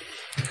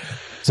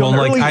 So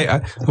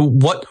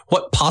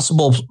what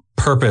possible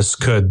purpose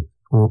could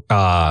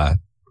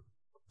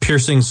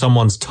piercing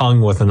someone's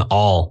tongue with an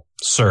awl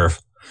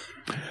serve?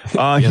 He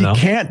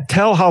can't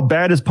tell how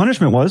bad his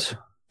punishment was.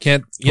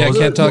 Can't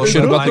talk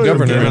shit about the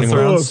governor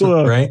anymore.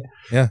 Right?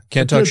 Yeah,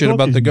 can't talk shit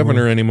about the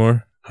governor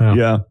anymore.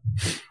 Yeah.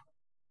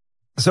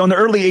 So in the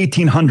early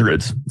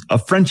 1800s, a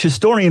French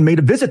historian made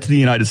a visit to the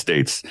United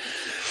States,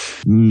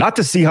 not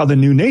to see how the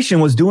new nation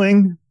was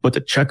doing, but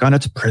to check on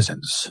its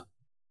prisons.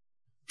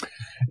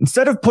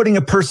 Instead of putting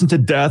a person to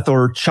death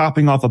or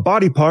chopping off a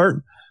body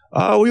part,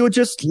 we would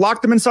just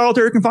lock them in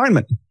solitary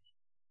confinement.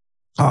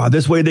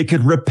 This way they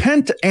could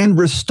repent and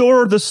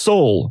restore the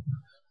soul.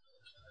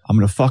 I'm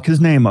going to fuck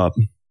his name up.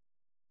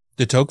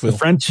 De Tocqueville. The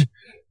French,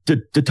 de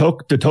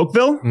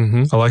Tocqueville?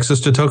 Mm-hmm.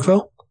 Alexis de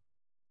Tocqueville?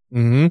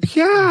 Mm-hmm.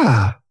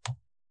 Yeah.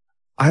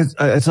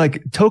 It's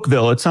like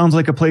Tocqueville. It sounds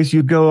like a place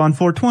you'd go on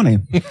 420.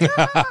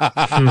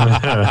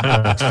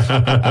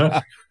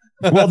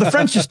 Well, the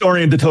French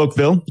historian de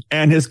Tocqueville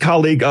and his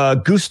colleague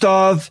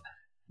Gustave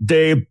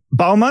de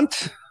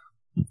Beaumont,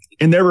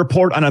 in their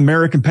report on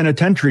American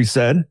penitentiary,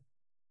 said,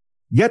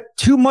 "Yet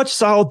too much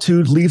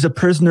solitude leaves a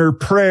prisoner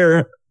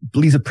prey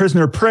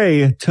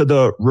to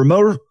the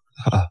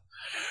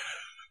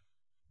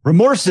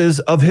remorses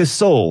of his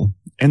soul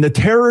and the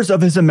terrors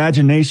of his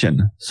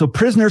imagination. So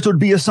prisoners would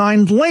be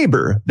assigned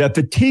labor that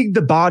fatigued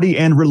the body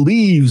and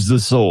relieves the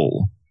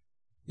soul."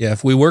 Yeah,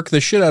 if we work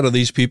the shit out of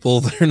these people,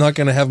 they're not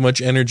going to have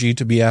much energy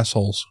to be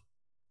assholes.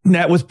 And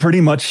that was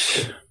pretty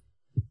much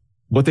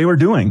what they were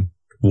doing.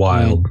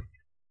 Wild.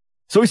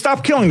 So we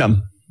stopped killing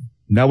them.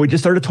 Now we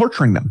just started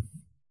torturing them.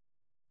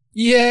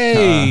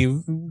 Yay!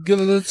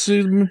 Let's see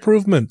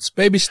improvements,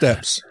 baby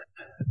steps.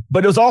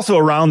 But it was also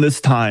around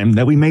this time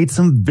that we made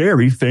some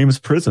very famous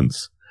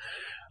prisons.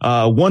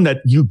 One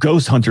that you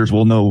ghost hunters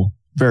will know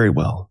very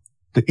well.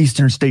 The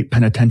Eastern State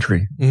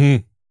Penitentiary.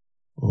 Mm-hmm.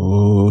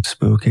 Oh,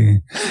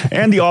 spooky.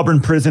 And the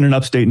Auburn Prison in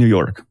upstate New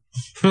York.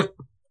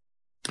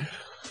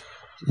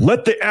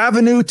 Let the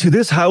avenue to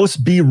this house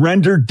be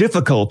rendered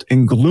difficult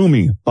and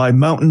gloomy by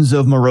mountains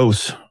of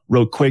morose,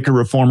 wrote Quaker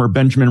reformer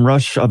Benjamin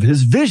Rush of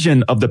his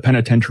vision of the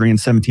penitentiary in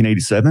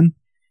 1787.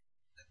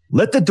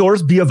 Let the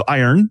doors be of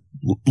iron.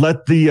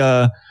 Let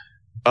the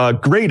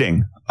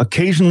grating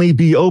occasionally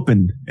be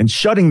opened, and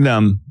shutting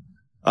them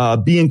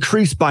be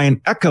increased by an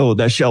echo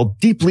that shall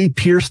deeply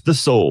pierce the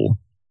soul.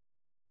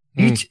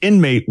 Each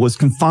inmate was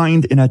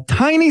confined in a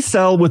tiny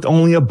cell with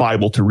only a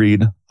Bible to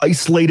read,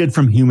 isolated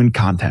from human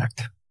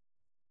contact.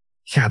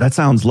 Yeah, that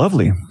sounds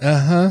lovely.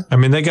 Uh-huh. I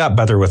mean, they got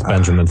better with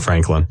Benjamin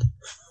Franklin.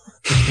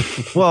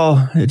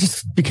 Well, it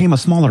just became a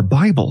smaller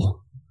Bible.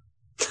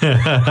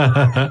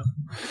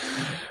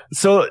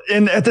 So,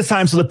 at this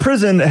time, the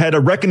prison had a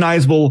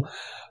recognizable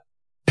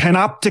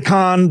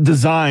panopticon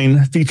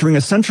design featuring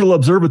a central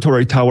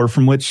observatory tower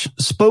from which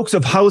spokes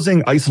of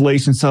housing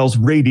isolation cells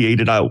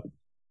radiated out,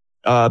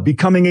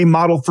 becoming a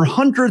model for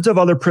hundreds of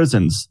other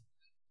prisons.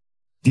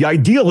 The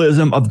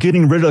idealism of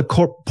getting rid of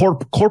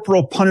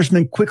corporal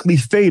punishment quickly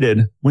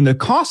faded when the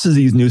costs of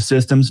these new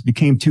systems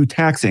became too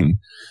taxing,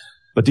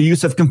 but the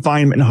use of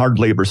confinement and hard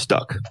labor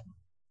stuck.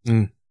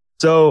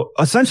 So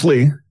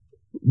essentially,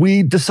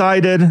 we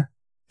decided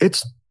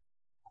it's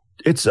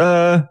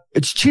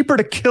cheaper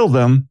to kill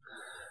them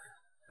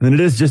than it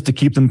is just to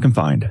keep them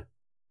confined.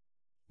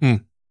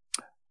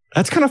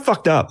 That's kind of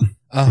fucked up.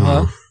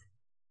 Uh-huh.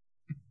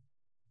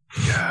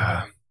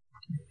 Yeah.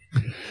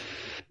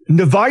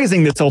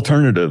 Devising this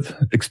alternative,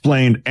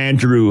 explained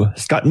Andrew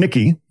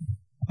Skotnicki,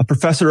 a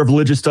professor of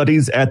religious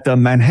studies at the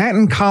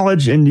Manhattan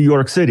College in New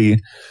York City,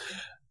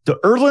 the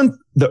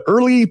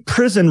early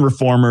prison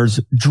reformers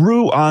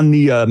drew on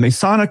the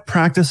Masonic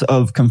practice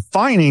of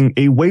confining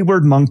a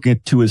wayward monk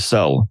to his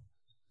cell,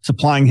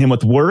 supplying him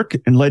with work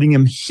and letting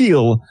him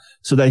heal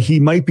so that he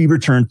might be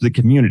returned to the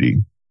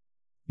community.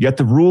 Yet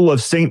the rule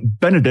of Saint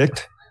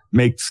Benedict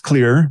makes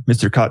clear,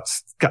 Mr.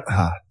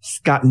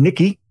 Scott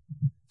Nicky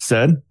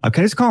said,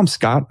 can I just call him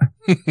Scott?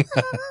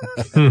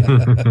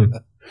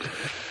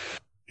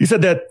 He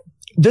said that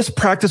this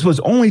practice was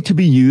only to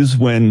be used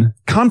when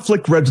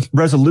conflict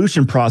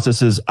resolution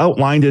processes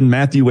outlined in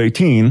Matthew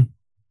 18,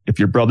 if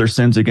your brother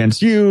sins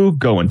against you,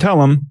 go and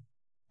tell him,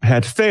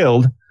 had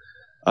failed.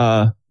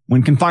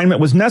 When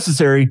confinement was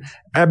necessary,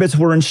 abbots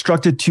were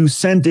instructed to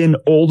send in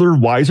older,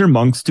 wiser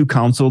monks to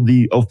counsel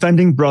the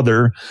offending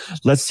brother,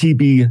 lest he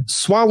be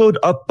swallowed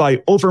up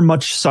by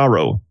overmuch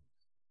sorrow.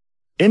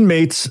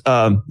 Inmates,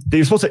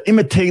 they're supposed to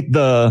imitate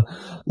the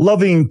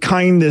loving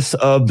kindness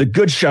of the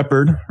good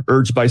shepherd,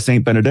 urged by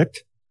Saint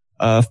Benedict.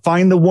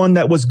 Find the one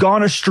that was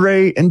gone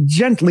astray and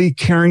gently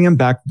carry him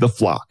back to the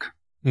flock.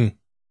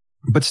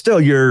 But still,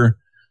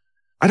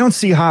 I don't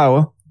see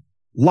how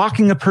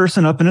locking a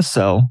person up in a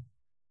cell,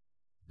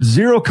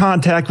 zero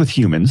contact with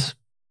humans,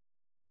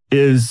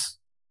 is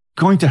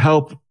going to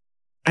help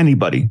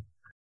anybody.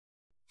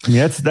 I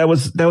mean, that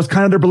was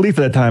kind of their belief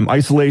at that time.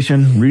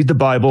 Isolation, read the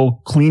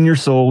Bible, clean your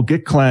soul,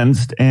 get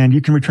cleansed, and you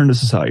can return to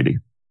society.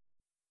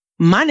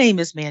 My name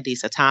is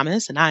Mandisa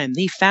Thomas, and I am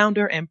the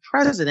founder and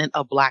president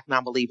of Black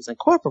Nonbelievers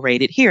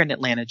Incorporated here in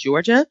Atlanta,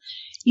 Georgia.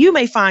 You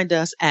may find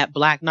us at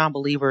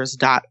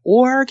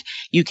blacknonbelievers.org.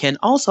 You can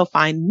also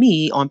find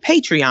me on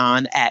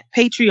Patreon at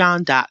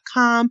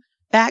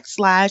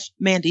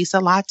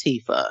patreon.com/Mandisa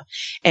Latifa.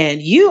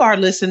 And you are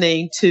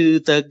listening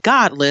to the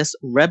Godless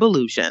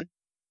Rebelution.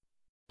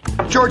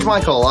 George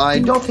Michael, I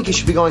don't think you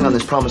should be going on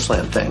this promised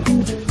land thing.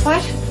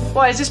 What?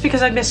 Why, is this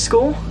because I missed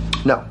school?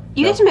 No.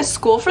 You didn't miss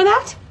school for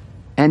that?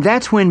 And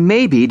that's when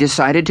Maybe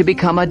decided to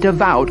become a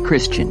devout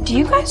Christian. Do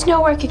you guys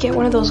know where I could get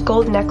one of those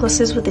gold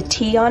necklaces with a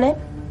T on it?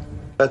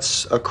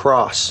 That's a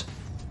cross.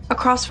 A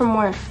cross from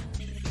where?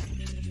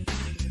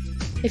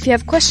 If you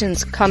have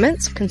questions,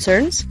 comments,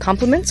 concerns,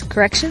 compliments,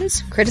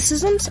 corrections,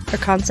 criticisms, or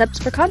concepts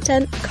for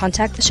content,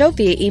 contact the show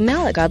via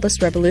email at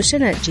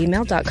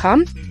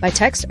godlessrebelution@gmail.com, by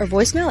text or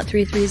voicemail at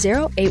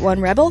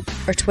 330-81-REBEL,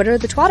 or Twitter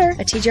the twatter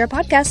at TGR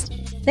Podcast.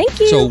 Thank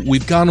you. So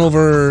we've gone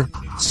over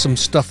some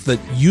stuff that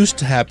used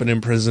to happen in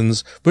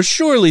prisons, but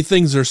surely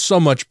things are so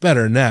much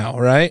better now,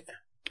 right?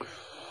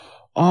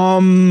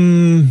 No.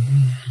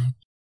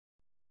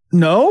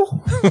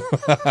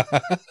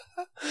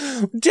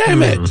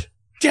 Damn it.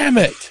 Damn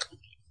it.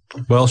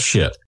 Well,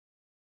 shit.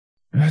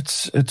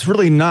 It's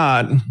really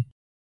not.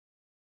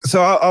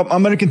 So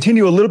I'm going to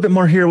continue a little bit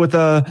more here with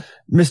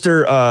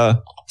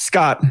Mr.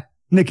 Scott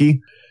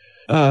Nicky.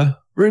 Where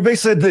he basically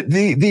said that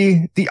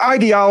the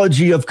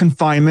ideology of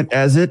confinement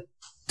as it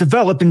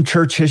developed in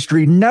church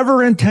history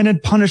never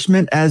intended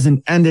punishment as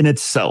an end in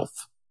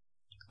itself.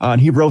 And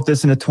he wrote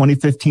this in a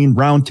 2015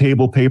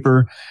 roundtable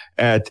paper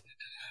at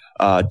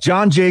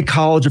John Jay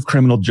College of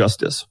Criminal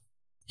Justice.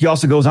 He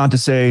also goes on to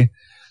say,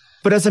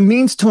 but as a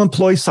means to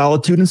employ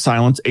solitude and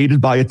silence aided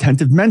by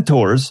attentive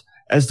mentors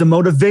as the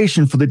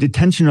motivation for the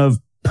detention of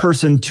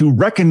person to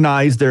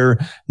recognize their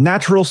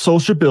natural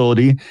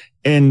sociability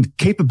and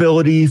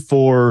capability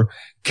for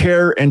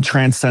care and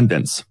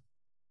transcendence.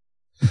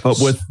 But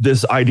with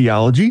this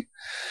ideology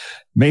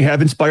may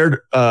have inspired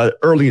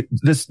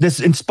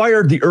this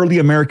inspired the early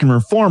American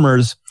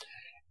reformers.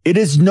 It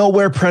is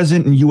nowhere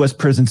present in U.S.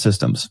 prison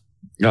systems,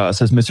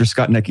 says Mr.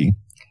 Scott Nicky.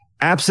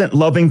 Absent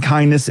loving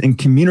kindness and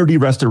community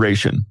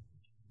restoration.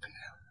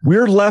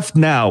 We're left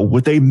now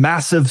with a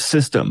massive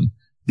system,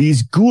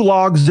 these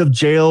gulags of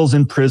jails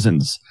and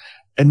prisons,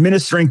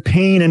 administering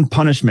pain and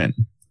punishment.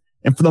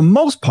 And for the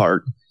most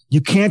part, you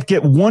can't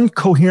get one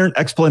coherent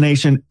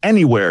explanation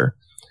anywhere.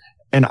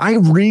 And I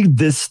read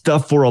this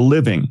stuff for a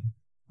living.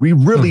 We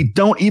really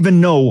don't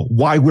even know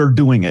why we're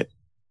doing it.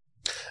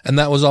 And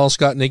that was all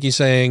Scott Nicky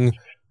saying,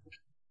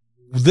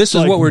 this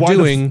is what we're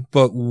doing,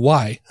 but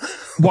why?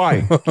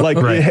 Why? Like,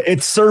 right.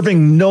 It's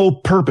serving no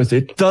purpose.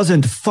 It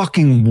doesn't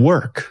fucking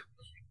work.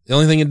 The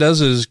only thing it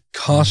does is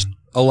cost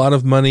a lot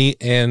of money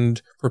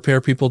and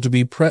prepare people to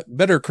be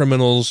better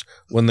criminals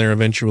when they're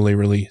eventually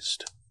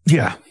released.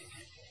 Yeah.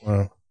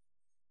 Wow.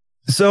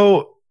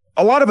 So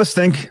a lot of us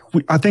I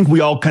think we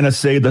all kind of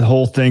say the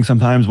whole thing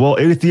sometimes. Well,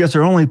 atheists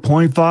are only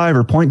 0.5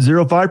 or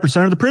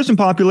 0.05% of the prison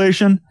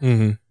population.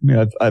 Mm-hmm. I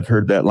mean, I've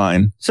heard that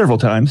line several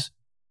times.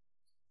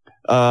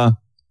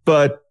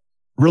 But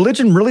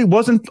religion really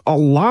wasn't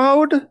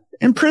allowed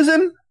in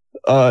prison,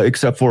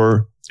 except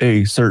for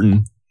a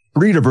certain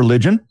breed of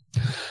religion.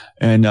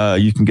 And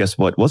you can guess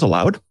what was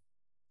allowed.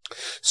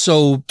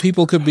 So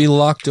people could be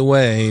locked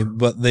away,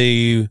 but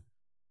they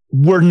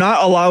were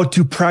not allowed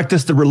to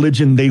practice the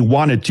religion they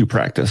wanted to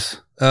practice.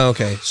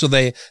 Okay. So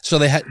they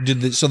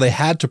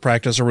had to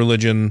practice a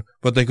religion,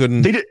 but they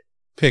couldn't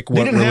pick what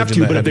religion. They didn't have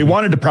to, but if they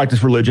wanted to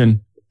practice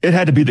religion, it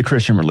had to be the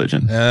Christian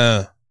religion.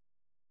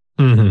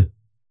 Mm-hmm.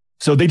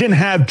 So they didn't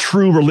have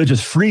true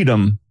religious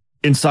freedom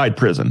inside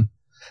prison.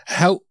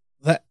 How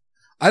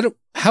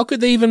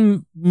could they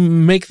even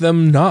make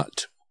them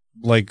not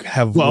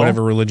have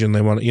whatever religion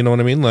they want? You know what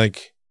I mean?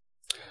 Like,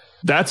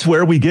 that's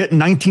where we get in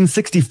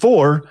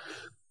 1964,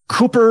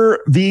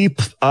 Cooper v.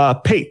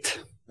 Pate.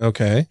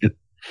 Okay.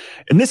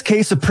 In this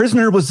case, a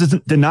prisoner was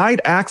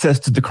denied access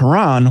to the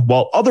Quran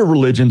while other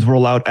religions were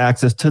allowed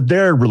access to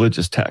their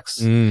religious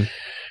texts.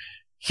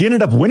 He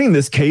ended up winning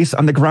this case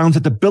on the grounds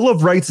that the Bill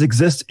of Rights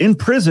exists in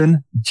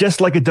prison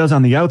just like it does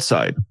on the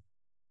outside.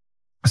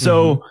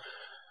 So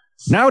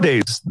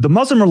nowadays, the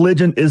Muslim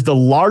religion is the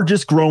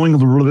largest growing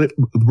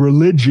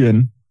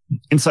religion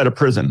inside a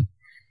prison.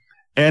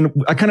 And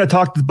I kind of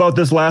talked about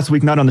this last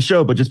week, not on the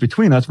show, but just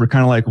between us, we're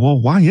kind of like,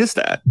 well, why is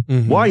that?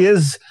 Why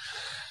is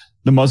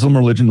the Muslim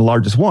religion the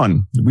largest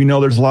one? We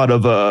know there's a lot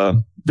of,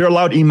 they're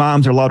allowed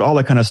imams, they're allowed all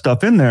that kind of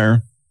stuff in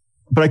there,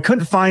 but I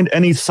couldn't find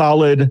any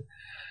solid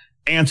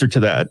answer to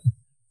that.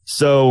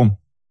 So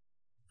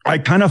I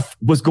kind of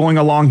was going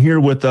along here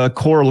with a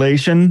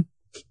correlation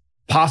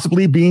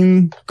possibly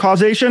being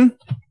causation.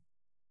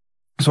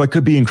 So I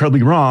could be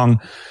incredibly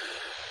wrong,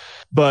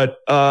 but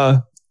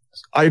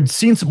I'd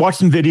watched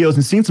some videos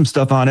and seen some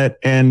stuff on it.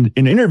 And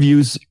in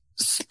interviews,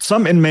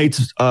 some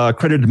inmates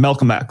credited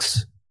Malcolm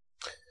X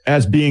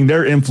as being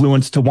their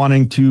influence to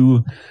wanting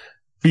to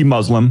be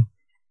Muslim.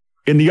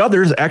 And the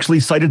others actually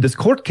cited this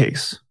court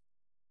case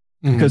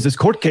because this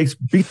court case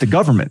beat the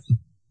government.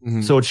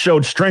 So it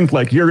showed strength,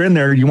 like you're in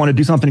there, you want to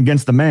do something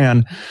against the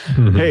man.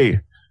 Hey,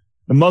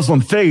 the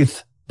Muslim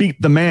faith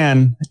beat the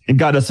man and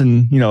got us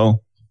in,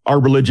 our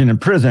religion in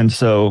prison.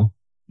 So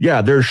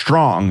yeah, they're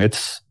strong.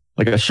 It's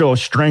like a show of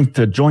strength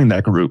to join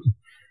that group.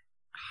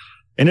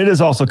 And it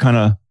is also kind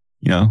of,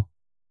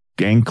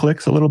 gang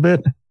cliques a little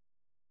bit.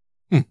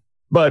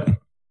 But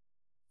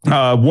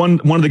one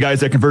of the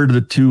guys that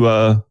converted to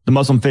the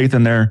Muslim faith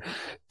in there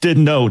did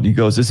note, he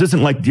goes, this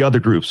isn't like the other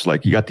groups.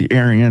 Like you got the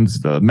Aryans,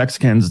 the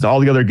Mexicans, all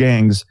the other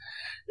gangs.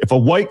 If a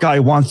white guy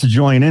wants to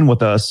join in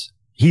with us,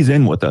 he's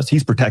in with us.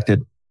 He's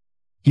protected.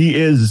 He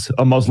is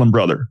a Muslim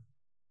brother.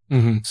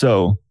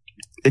 So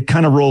it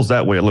kind of rolls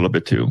that way a little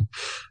bit too.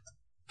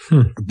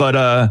 But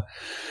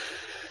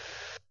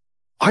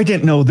I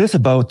didn't know this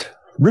about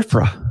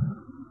RFRA.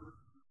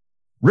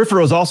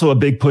 RFRA is also a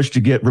big push to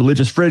get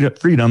religious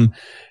freedom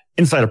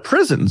inside of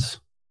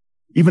prisons.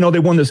 Even though they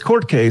won this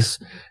court case,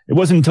 it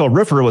wasn't until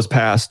RFRA was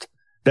passed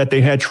that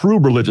they had true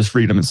religious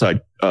freedom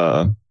inside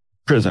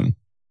prison.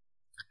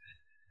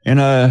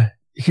 And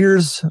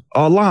here's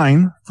a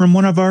line from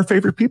one of our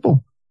favorite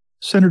people,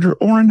 Senator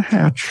Orrin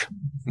Hatch.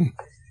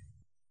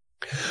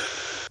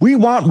 We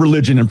want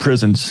religion in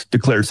prisons,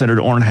 declared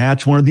Senator Orrin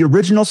Hatch, one of the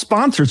original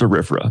sponsors of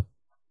RFRA.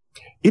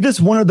 It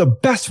is one of the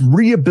best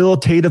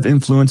rehabilitative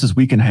influences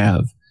we can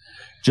have.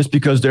 Just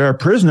because there are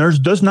prisoners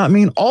does not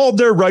mean all of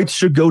their rights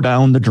should go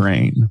down the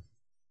drain.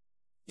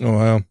 Oh,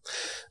 wow.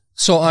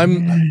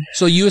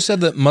 So you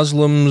said that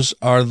Muslims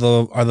are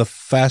the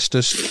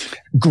fastest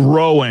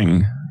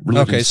growing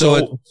religion. Okay,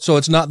 so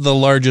it's not the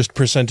largest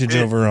percentage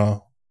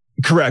overall.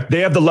 Correct. They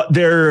have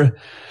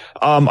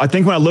I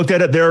think when I looked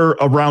at it, they're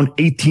around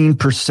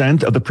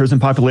 18% of the prison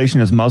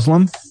population is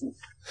Muslim,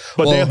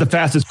 but they have the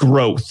fastest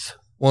growth.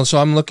 Well, so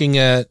I'm looking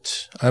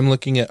at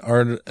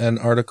an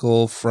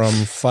article from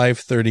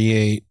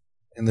 538,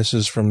 and this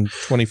is from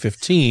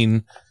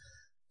 2015,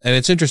 and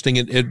it's interesting.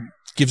 It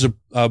gives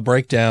a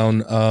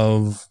breakdown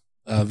of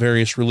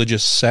various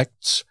religious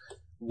sects,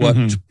 what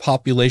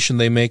population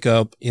they make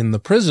up in the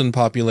prison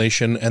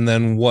population, and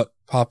then what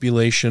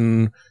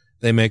population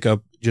they make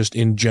up just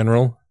in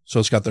general. So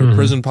it's got their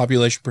prison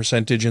population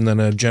percentage and then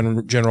a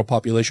general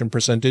population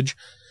percentage.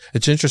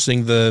 It's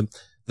interesting. The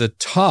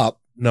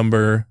top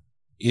number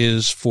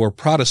is for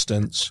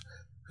Protestants,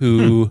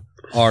 who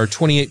are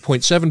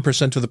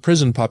 28.7% of the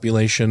prison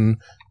population,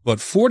 but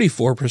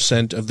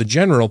 44% of the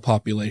general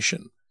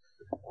population.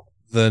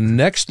 The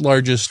next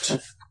largest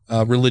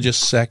religious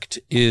sect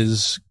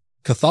is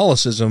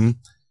Catholicism,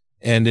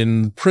 and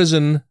in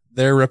prison,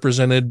 they're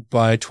represented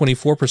by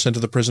 24%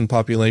 of the prison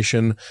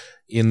population.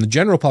 In the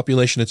general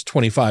population, it's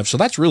 25%. So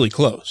that's really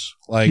close.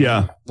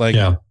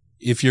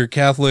 If you're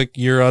Catholic,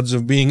 your odds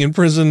of being in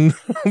prison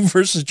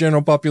versus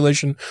general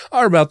population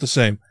are about the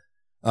same.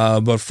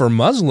 But for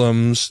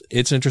Muslims,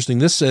 it's interesting.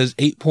 This says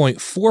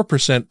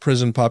 8.4%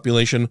 prison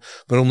population,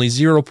 but only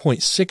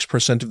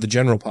 0.6% of the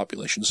general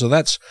population. So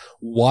that's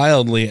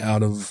wildly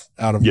out of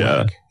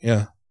whack.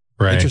 Yeah.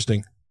 Right.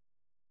 Interesting.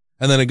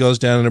 And then it goes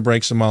down and it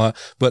breaks them all out,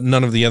 but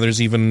none of the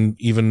others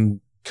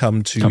even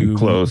come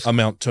close.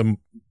 Amount to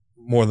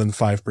more than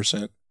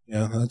 5%.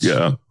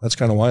 Yeah. That's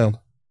kind of wild.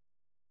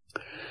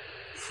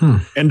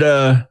 And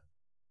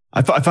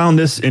I found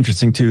this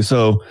interesting too.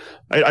 So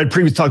I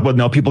previously talked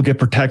about, people get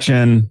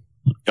protection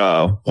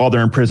while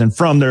they're in prison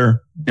from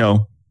their,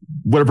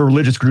 whatever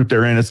religious group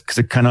they're in. It's because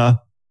it kind of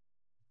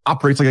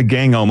operates like a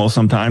gang almost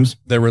sometimes.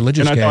 They're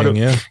religious gang,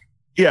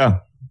 yeah.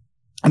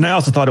 And I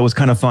also thought it was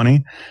kind of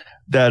funny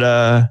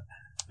that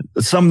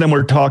some of them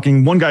were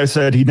talking. One guy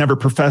said he never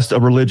professed a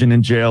religion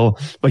in jail,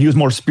 but he was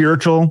more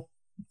spiritual,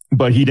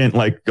 but he didn't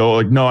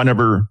no, I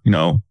never,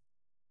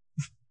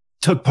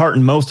 took part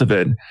in most of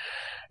it. And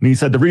he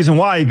said the reason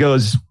why, he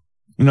goes,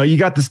 you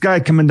got this guy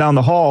coming down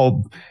the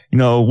hall,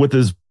 with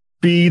his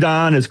bead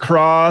on, his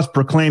cross,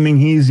 proclaiming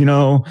he's,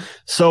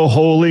 so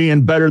holy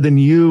and better than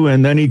you.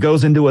 And then he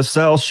goes into a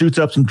cell, shoots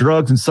up some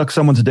drugs and sucks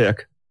someone's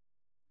dick.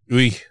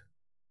 Oui.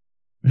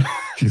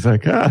 She's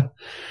like,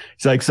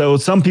 She's like, so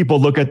some people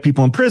look at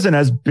people in prison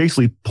as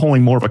basically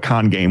pulling more of a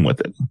con game with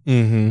it.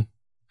 Mm-hmm.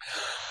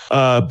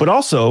 But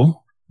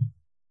also,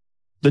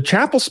 the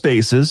chapel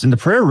spaces and the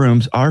prayer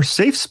rooms are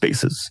safe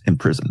spaces in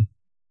prison,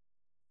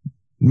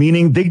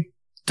 meaning they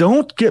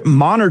don't get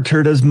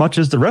monitored as much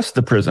as the rest of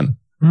the prison.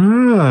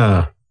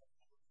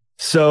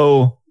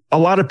 So a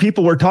lot of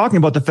people were talking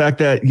about the fact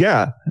that,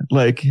 yeah,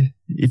 like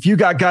if you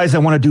got guys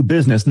that want to do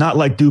business, not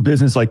like do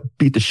business, like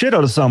beat the shit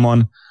out of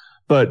someone,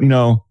 but, you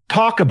know,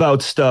 talk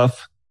about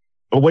stuff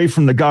away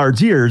from the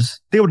guards'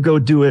 ears, they would go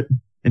do it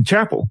in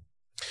chapel.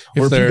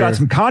 Or if you got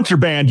some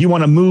contraband, you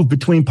want to move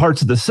between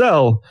parts of the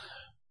cell,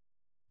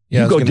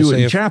 you go do it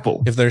in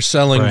chapel. If they're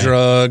selling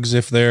drugs,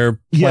 if they're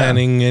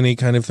planning any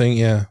kind of thing,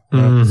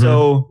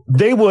 So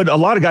they would, a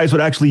lot of guys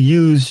would actually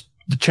use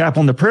the chapel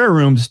and the prayer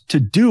rooms to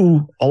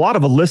do a lot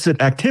of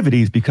illicit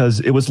activities because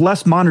it was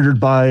less monitored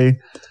by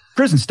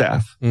prison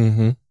staff.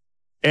 Mm-hmm.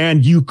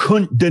 And you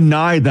couldn't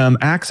deny them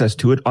access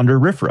to it under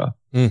RFRA.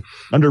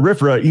 Under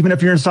RFRA, even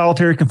if you're in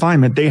solitary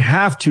confinement, they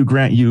have to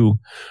grant you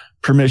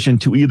permission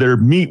to either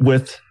meet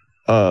with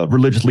a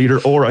religious leader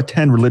or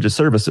attend religious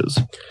services.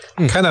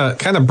 Kind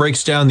of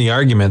breaks down the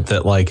argument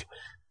that like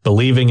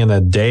believing in a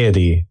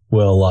deity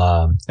will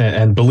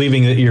and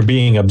believing that you're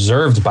being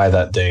observed by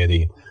that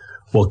deity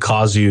will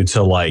cause you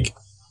to like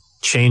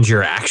change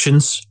your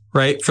actions,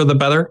 right, for the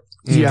better.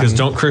 Because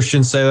don't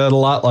Christians say that a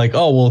lot? Like,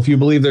 oh, well, if you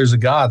believe there's a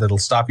God, that'll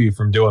stop you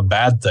from doing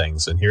bad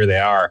things. And here they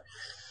are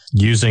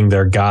using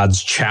their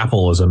God's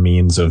chapel as a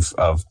means of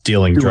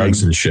dealing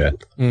drugs and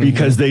shit.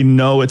 Because they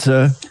know it's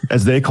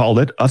as they called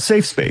it, a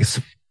safe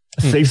space.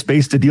 A safe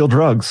space to deal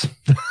drugs.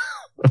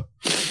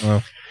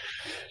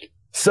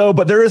 So,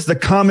 but there is the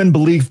common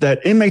belief that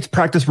inmates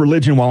practice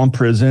religion while in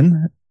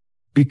prison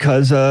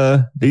because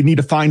they need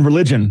to find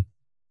religion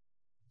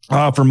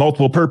for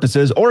multiple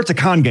purposes, or it's a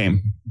con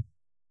game.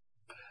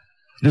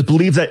 It is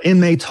believed that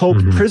inmates hope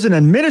prison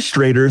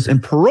administrators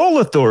and parole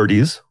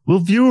authorities will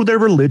view their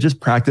religious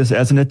practice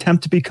as an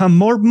attempt to become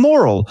more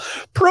moral,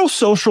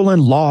 pro-social,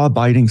 and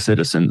law-abiding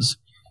citizens.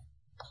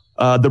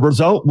 The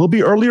result will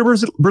be earlier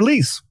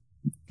release.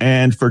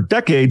 And for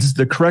decades,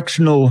 the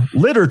correctional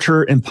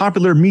literature and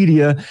popular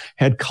media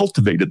had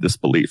cultivated this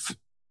belief.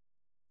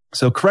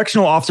 So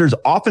correctional officers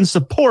often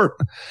support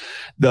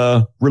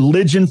the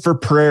religion for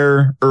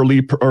prayer or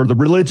the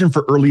religion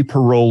for early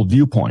parole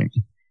viewpoint.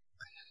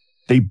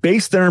 They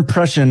base their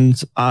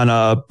impressions on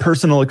a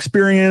personal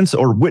experience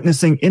or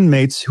witnessing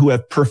inmates who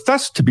have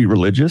professed to be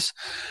religious,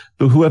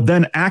 but who have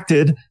then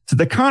acted to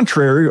the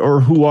contrary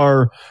or who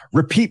are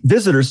repeat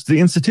visitors to the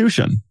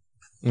institution.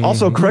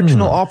 Also,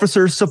 correctional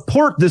officers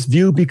support this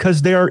view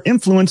because they are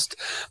influenced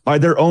by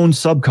their own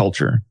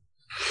subculture.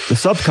 The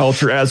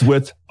subculture, as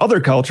with other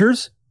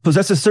cultures,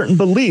 possesses certain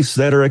beliefs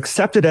that are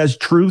accepted as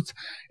truth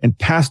and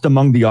passed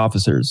among the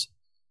officers.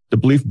 The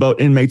belief about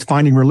inmates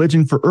finding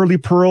religion for early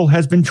parole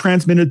has been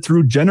transmitted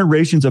through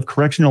generations of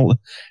correctional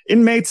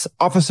inmates,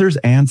 officers,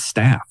 and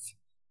staff.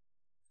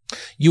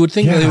 You would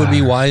think they would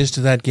be wise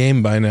to that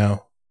game by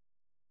now.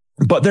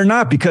 But they're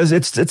not, because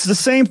it's the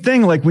same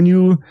thing. Like when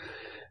you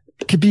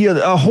could be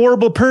a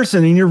horrible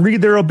person and you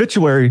read their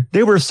obituary,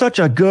 they were such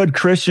a good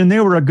Christian, they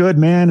were a good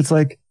man. It's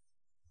like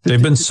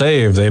they've been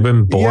saved, they've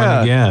been born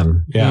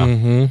again.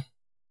 Yeah.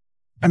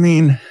 I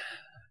mean,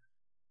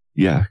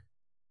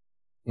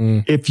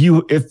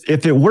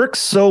 If it works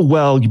so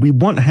well, we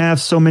wouldn't have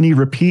so many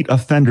repeat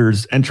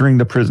offenders entering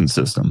the prison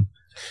system.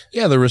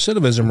 Yeah, the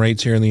recidivism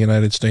rates here in the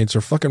United States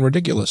are fucking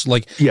ridiculous.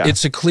 Like,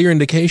 it's a clear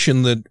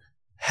indication that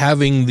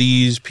having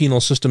these penal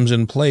systems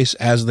in place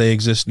as they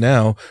exist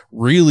now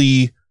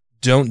really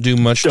don't do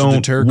much to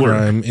deter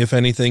crime. If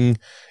anything,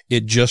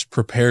 it just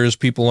prepares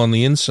people on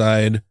the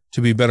inside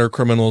to be better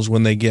criminals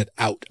when they get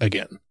out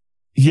again.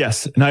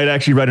 Yes. And I had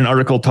actually read an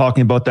article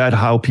talking about that,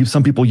 how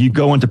some people, you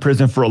go into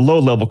prison for a low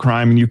level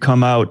crime and you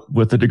come out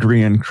with a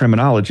degree in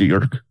criminology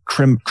or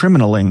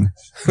criminaling.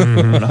 I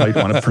don't know how you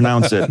want to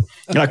pronounce it.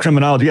 Not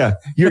criminology. Yeah.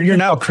 You're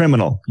now a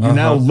criminal. You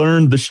now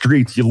learned the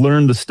streets. You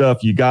learned the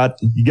stuff. You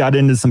got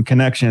into some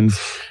connections,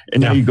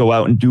 and now you go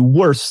out and do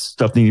worse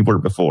stuff than you were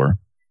before.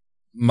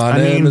 My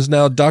name is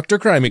now Dr.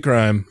 Crimey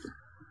Crime.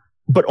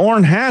 But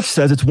Orrin Hatch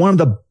says it's one of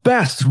the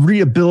best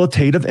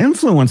rehabilitative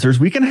influencers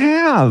we can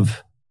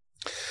have.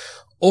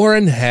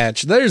 Orrin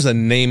Hatch. There's a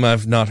name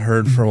I've not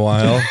heard for a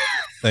while,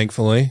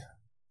 thankfully.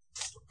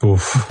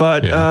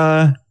 But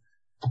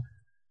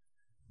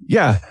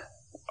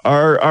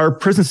our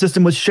prison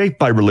system was shaped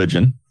by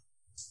religion,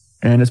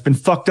 and it's been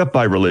fucked up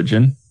by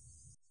religion.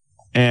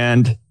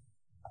 And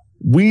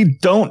we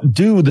don't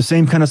do the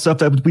same kind of stuff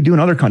that we do in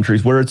other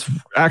countries where it's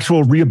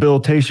actual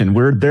rehabilitation.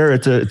 We're there.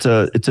 It's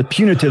a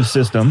punitive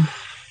system.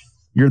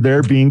 You're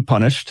there being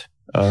punished.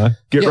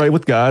 Get right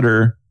with God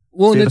or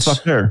stay the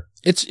fuck there.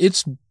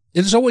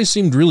 It's always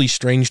seemed really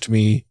strange to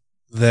me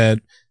that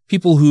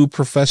people who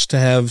profess to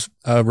have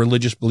a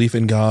religious belief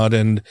in God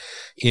and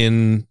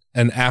in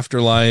an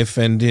afterlife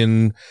and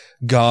in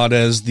God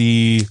as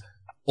the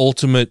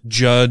ultimate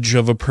judge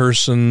of a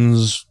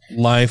person's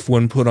life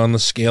when put on the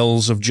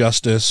scales of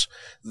justice,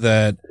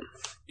 that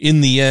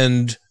in the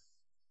end,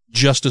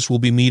 justice will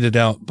be meted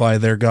out by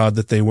their God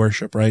that they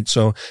worship, right?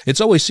 So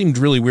it's always seemed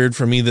really weird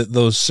for me that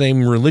those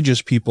same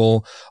religious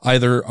people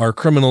either are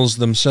criminals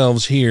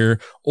themselves here,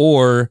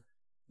 or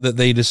that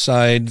they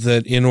decide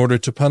that in order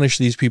to punish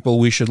these people,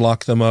 we should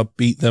lock them up,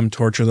 beat them,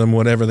 torture them,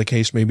 whatever the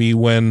case may be,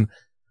 when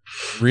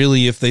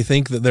really, if they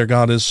think that their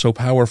God is so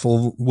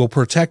powerful, will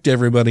protect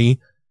everybody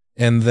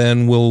and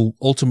then will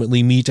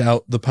ultimately mete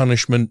out the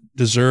punishment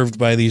deserved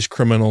by these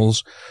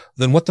criminals,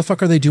 then what the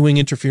fuck are they doing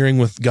interfering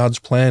with God's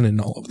plan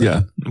and all of that?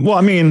 Yeah. Well,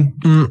 I mean,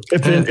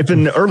 if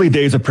in the early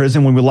days of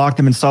prison, when we locked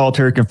them in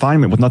solitary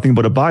confinement with nothing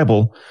but a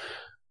Bible,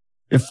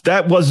 if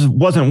that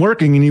wasn't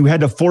working and you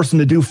had to force them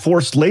to do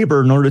forced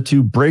labor in order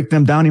to break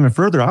them down even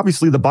further,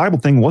 obviously the Bible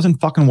thing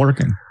wasn't fucking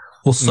working.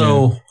 Well,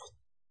 so,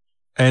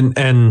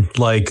 and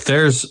like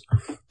there's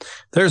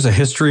a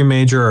history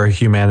major or a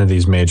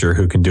humanities major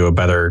who can do a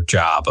better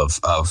job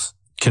of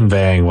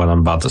conveying what I'm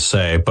about to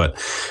say. But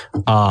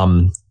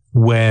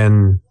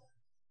when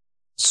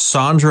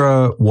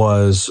Sandra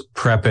was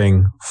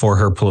prepping for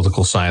her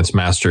political science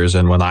master's,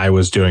 and when I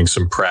was doing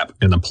some prep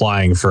and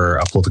applying for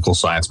a political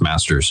science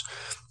master's,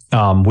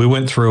 we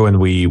went through and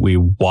we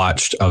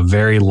watched a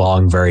very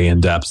long, very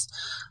in-depth,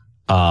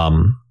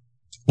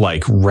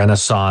 like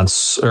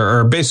Renaissance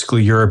or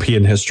basically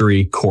European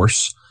history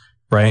course,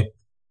 right?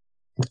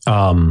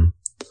 And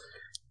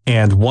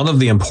one of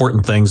the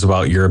important things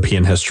about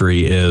European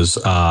history is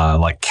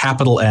like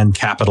capital N,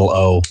 capital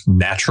O,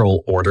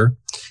 natural order,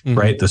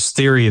 right? This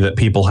theory that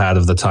people had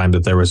of the time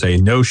that there was a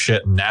no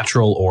shit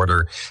natural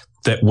order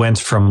that went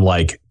from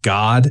like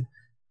God,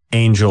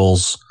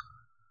 angels,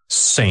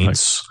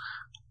 saints,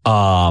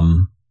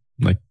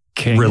 like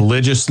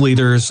religious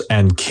leaders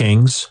and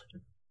kings,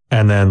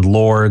 and then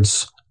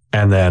lords,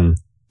 and then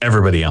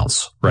everybody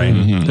else, right?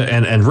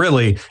 And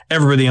really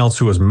everybody else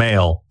who was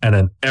male, and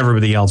then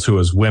everybody else who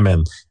was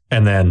women,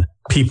 and then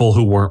people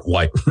who weren't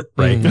white,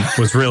 right?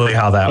 Was really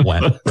how that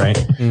went, right?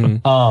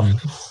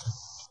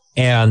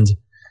 And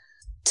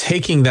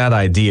taking that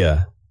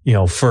idea, you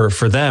know, for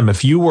them,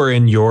 if you were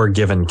in your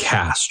given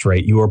caste,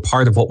 right, you were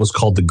part of what was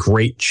called the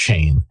Great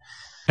Chain.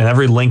 And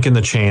every link in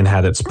the chain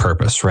had its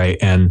purpose, right?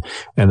 And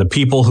the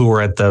people who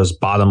were at those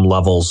bottom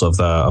levels of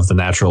the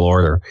natural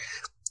order,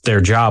 their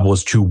job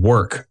was to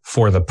work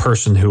for the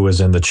person who was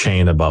in the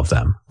chain above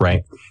them,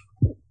 right?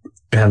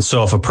 And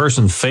so if a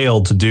person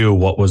failed to do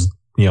what was,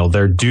 you know,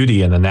 their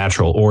duty in the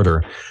natural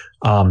order,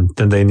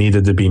 then they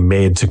needed to be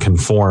made to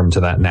conform to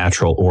that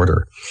natural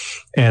order.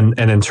 And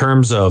in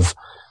terms of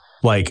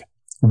like,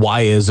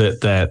 why is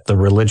it that the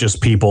religious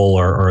people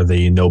or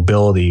the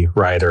nobility,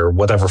 right, or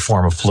whatever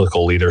form of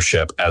political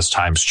leadership as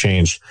times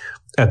changed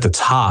at the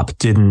top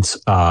didn't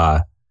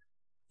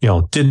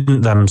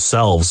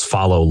themselves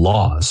follow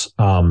laws?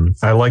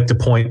 I like to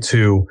point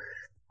to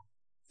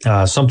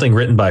something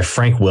written by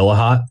Frank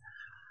Willehott.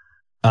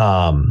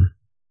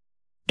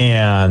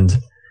 And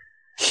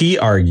he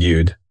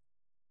argued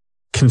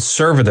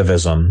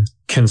conservatism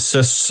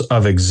consists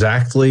of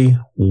exactly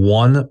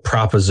one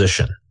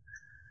proposition,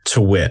 to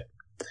wit,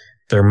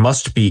 there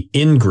must be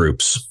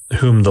in-groups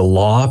whom the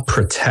law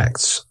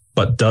protects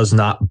but does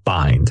not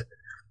bind,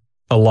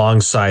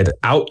 alongside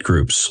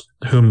out-groups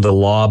whom the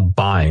law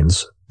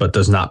binds but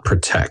does not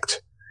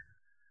protect.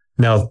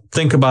 Now,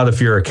 think about if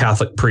you're a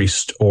Catholic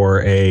priest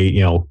or a, you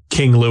know,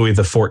 King Louis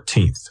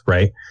XIV,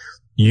 right?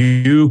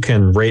 You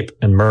can rape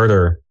and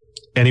murder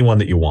anyone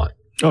that you want.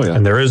 Oh, yeah.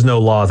 And there is no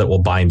law that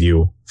will bind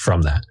you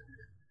from that.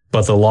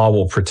 But the law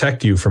will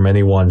protect you from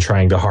anyone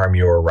trying to harm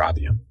you or rob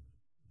you.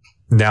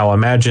 Now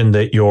imagine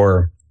that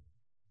you're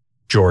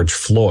George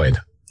Floyd,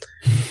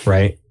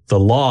 right? The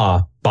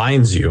law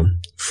binds you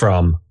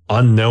from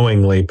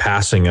unknowingly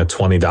passing a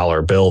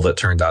 $20 bill that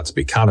turned out to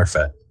be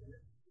counterfeit.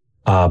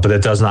 But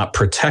it does not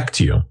protect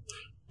you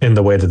in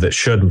the way that it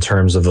should in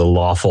terms of the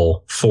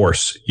lawful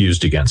force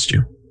used against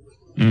you.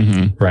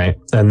 Right.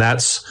 And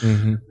that's,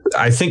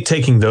 I think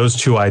taking those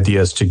two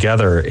ideas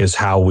together is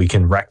how we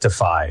can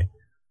rectify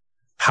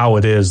how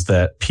it is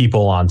that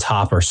people on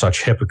top are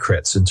such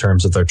hypocrites in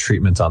terms of their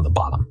treatment on the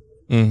bottom,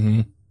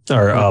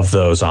 or of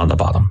those on the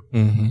bottom.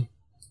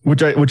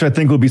 Which I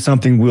think will be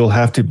something we'll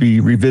have to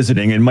be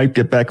revisiting, and might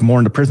get back more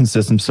into prison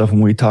system stuff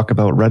when we talk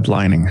about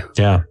redlining.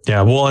 Yeah.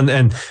 Well,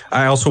 and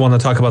I also want to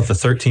talk about the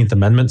 13th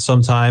Amendment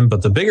sometime,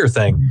 but the bigger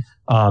thing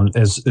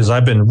is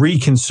I've been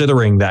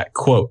reconsidering that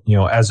quote, you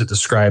know, as it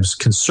describes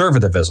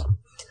conservatism.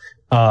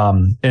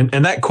 And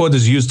that quote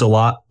is used a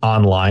lot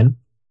online.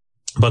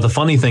 But the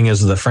funny thing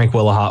is that Frank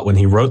Willehott, when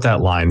he wrote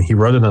that line, he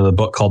wrote it in a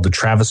book called The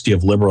Travesty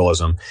of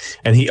Liberalism.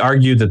 And he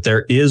argued that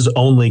there is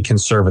only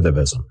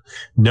conservatism.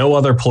 No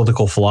other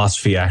political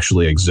philosophy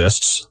actually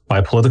exists.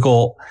 By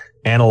political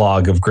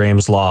analog of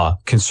Graham's law,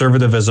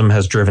 conservatism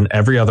has driven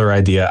every other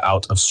idea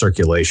out of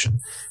circulation.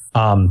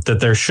 That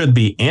there should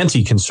be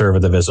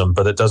anti-conservatism,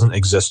 but it doesn't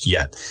exist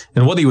yet.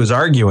 And what he was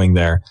arguing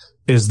there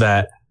is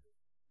that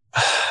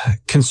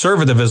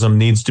conservatism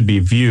needs to be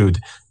viewed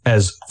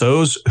as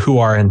those who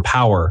are in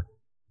power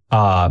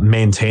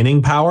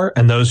maintaining power,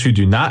 and those who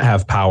do not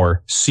have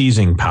power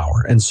seizing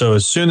power. And so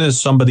as soon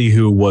as somebody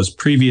who was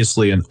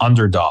previously an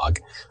underdog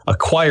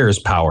acquires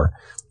power,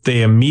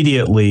 they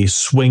immediately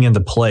swing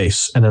into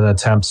place in an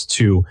attempt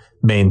to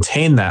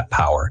maintain that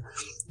power.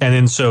 And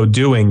in so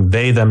doing,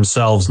 they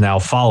themselves now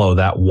follow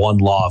that one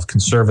law of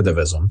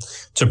conservatism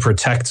to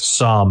protect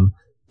some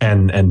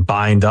and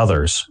bind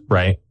others,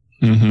 right?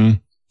 Mm-hmm.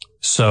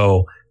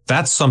 So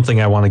that's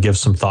something I want to give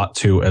some thought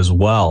to as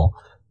well.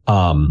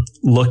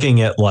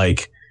 Looking at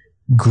like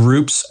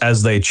groups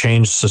as they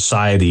change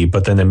society,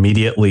 but then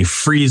immediately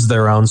freeze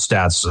their own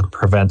stats and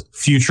prevent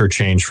future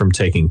change from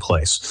taking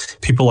place.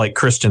 People like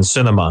Christian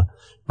Cinema,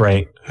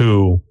 right,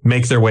 who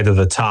make their way to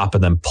the top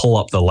and then pull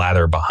up the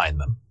ladder behind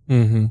them.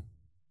 Mm-hmm.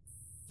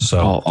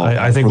 So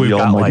I think we've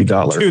got like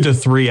 $2 to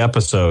 3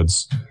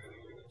 episodes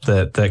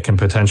that can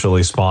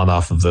potentially spawn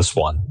off of this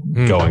one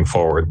going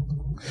forward.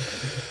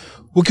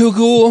 Well,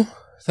 cool.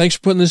 Thanks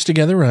for putting this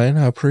together, Ryan.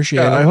 I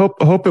appreciate it. I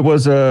hope it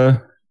was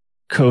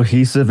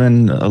cohesive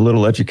and a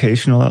little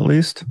educational, at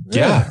least.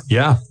 Yeah.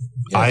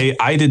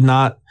 I did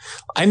not.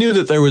 I knew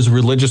that there was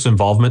religious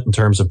involvement in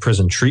terms of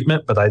prison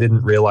treatment, but I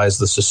didn't realize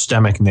the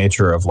systemic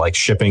nature of like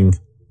shipping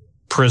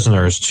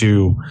prisoners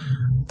to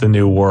the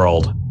new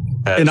world.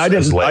 And I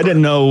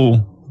didn't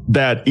know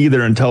that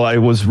either until I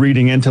was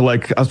reading into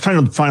like, I was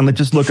trying to finally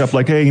just look up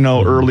like, hey,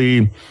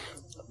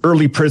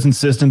 early prison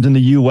systems in the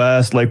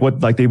U.S., like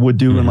what like they would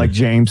do in like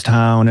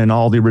Jamestown and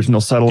all the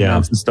original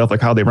settlements and stuff, like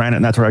how they ran it.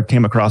 And that's where I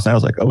came across. And I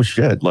was like, oh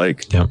shit,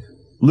 like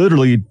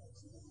literally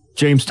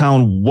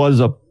Jamestown was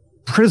a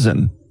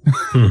prison.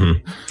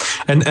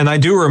 And I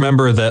do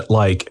remember that,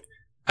 like,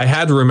 I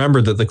had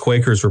remembered that the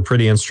Quakers were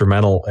pretty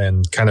instrumental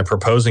in kind of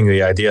proposing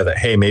the idea that,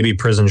 hey, maybe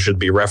prison should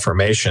be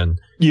reformation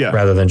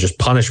rather than just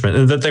punishment,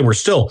 and that they were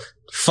still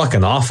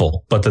fucking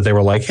awful, but that they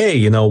were like,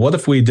 hey, what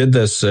if we did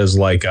this as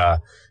like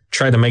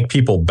try to make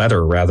people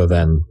better rather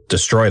than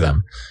destroy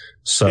them.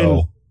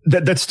 So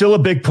that's still a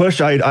big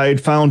push. I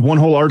had found one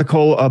whole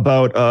article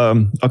about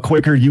a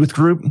Quaker youth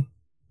group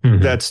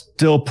that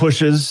still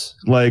pushes,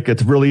 like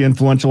it's really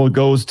influential. It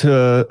goes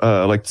to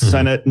like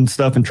Senate and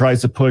stuff and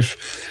tries to push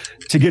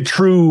to get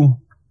true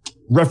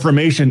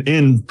reformation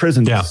in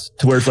prisons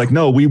to where it's like,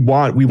 no, we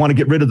want to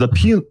get rid of the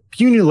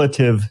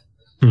punitive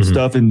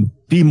stuff and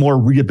be more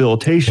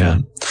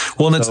rehabilitation.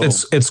 Well, and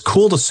it's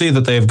cool to see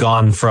that they've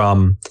gone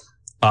from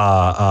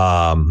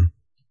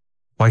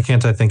why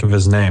can't I think of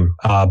his name?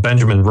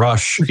 Benjamin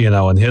Rush,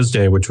 in his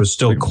day, which was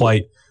still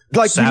quite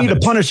like savage. We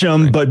need to punish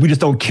him, but we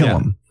just don't kill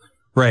him.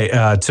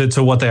 Right.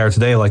 To what they are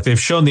today. Like they've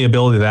shown the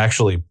ability to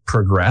actually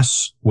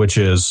progress, which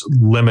is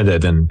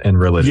limited in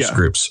religious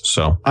groups.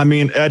 So, I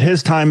mean, at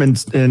his time in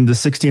the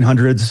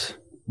 1600s,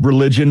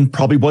 religion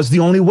probably was the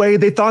only way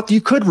they thought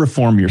you could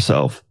reform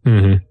yourself,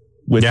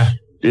 which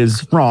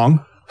is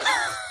wrong.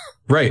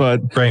 Right.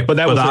 But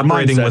that was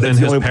operating within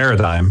his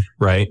paradigm,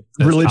 right?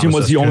 Religion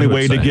was the only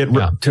way to get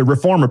to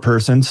reform a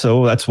person.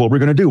 So that's what we're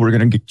going to do. We're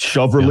going to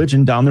shove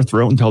religion down their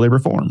throat until they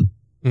reform.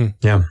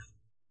 Yeah.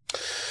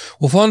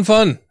 Well,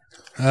 fun.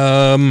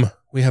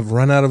 We have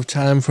run out of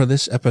time for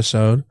this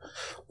episode.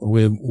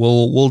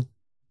 We'll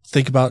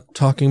think about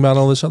talking about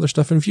all this other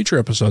stuff in future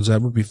episodes.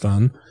 That would be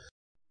fun.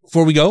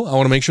 Before we go, I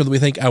want to make sure that we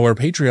thank our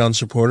Patreon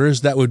supporters.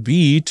 That would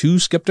be Two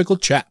Skeptical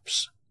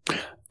Chaps,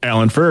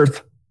 Alan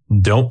Firth,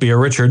 Don't Be a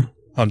Richard,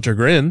 Hunter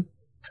Grin,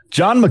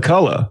 John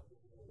McCullough,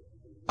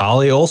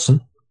 Ollie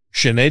Olson,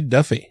 Sinead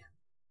Duffy,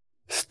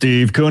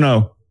 Steve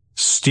Kuno,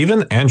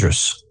 Stephen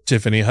Andrus,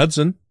 Tiffany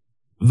Hudson,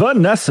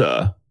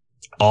 Vanessa,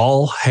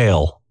 All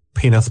Hail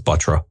Peanut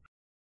Butter,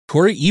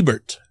 Corey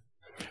Ebert,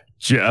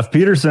 Jeff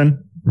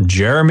Peterson,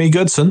 Jeremy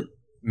Goodson,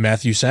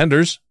 Matthew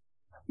Sanders,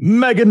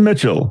 Megan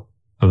Mitchell,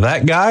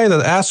 that guy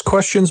that asks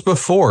questions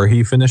before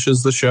he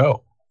finishes the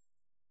show,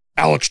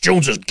 Alex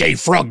Jones's Gay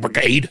Frog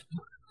Brigade,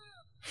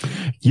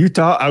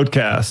 Utah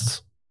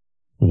Outcasts,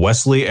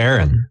 Wesley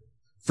Aaron,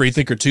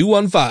 Freethinker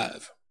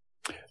 215,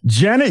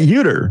 Janet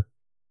Uter,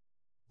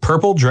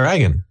 Purple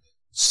Dragon,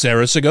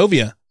 Sarah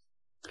Segovia,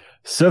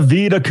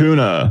 Savita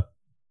Kuna,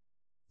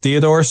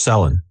 Theodore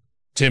Sellin,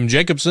 Tim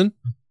Jacobson,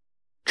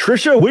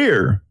 Trisha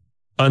Weir,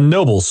 A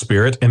noble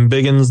spirit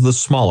embiggens the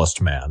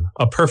smallest man.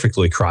 A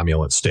perfectly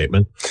cromulent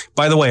statement.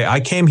 By the way, I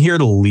came here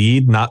to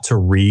lead, not to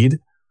read.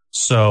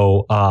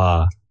 So,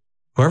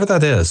 whoever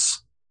that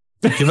is,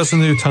 give us a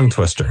new tongue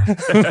twister.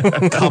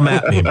 Come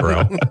at me,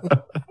 bro.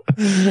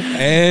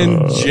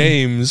 And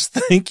James,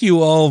 thank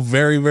you all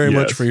very, very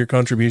much for your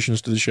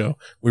contributions to the show.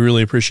 We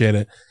really appreciate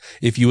it.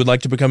 If you would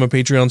like to become a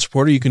Patreon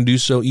supporter, you can do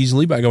so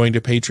easily by going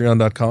to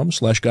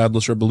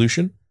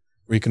patreon.com/GodlessRebelution,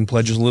 where you can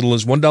pledge as little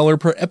as $1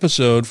 per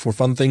episode for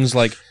fun things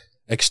like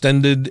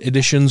extended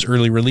editions,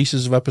 early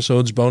releases of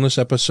episodes, bonus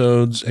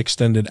episodes,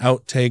 extended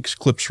outtakes,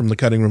 clips from the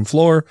cutting room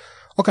floor,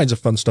 all kinds of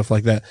fun stuff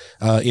like that.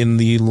 In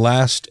the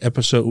last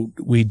episode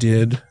we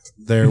did,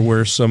 there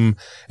were some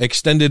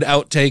extended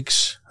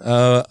outtakes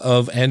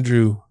of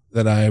Andrew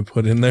that I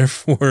put in there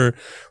for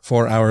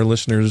our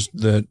listeners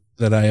that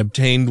I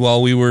obtained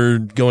while we were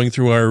going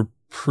through our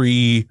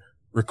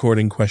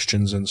pre-recording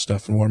questions and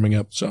stuff and warming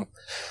up. So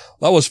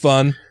that was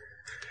fun.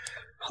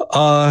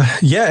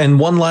 Yeah, and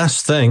one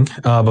last thing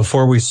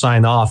before we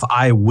sign off,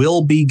 I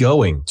will be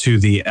going to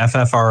the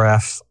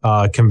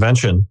FFRF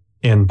convention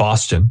in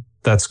Boston.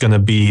 That's going to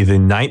be the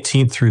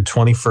 19th through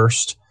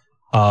 21st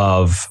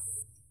of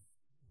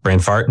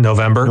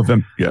November.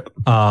 Yeah.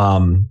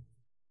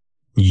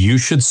 You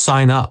should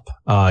sign up.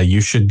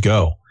 You should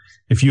go.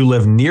 If you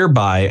live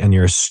nearby and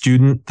you're a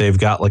student, they've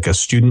got like a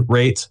student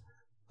rate.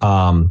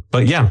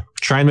 But yeah,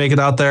 try and make it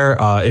out there.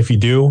 If you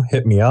do,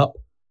 hit me up.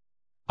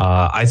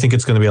 I think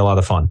it's going to be a lot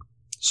of fun.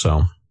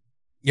 So,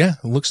 yeah,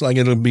 it looks like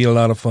it'll be a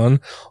lot of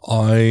fun.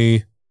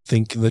 I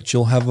think that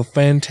you'll have a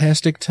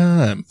fantastic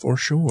time for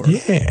sure.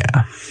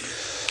 Yeah.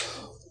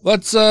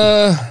 That's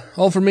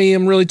all for me.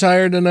 I'm really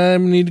tired and I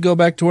need to go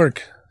back to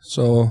work.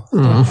 So,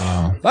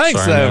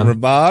 thanks,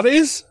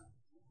 everybody.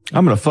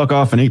 I'm going to fuck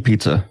off and eat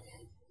pizza.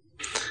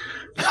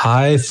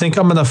 I think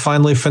I'm going to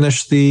finally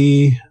finish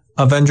the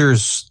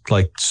Avengers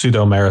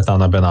pseudo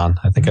marathon I've been on.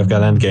 I think I've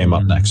got Endgame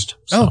up next.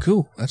 So. Oh,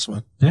 cool. That's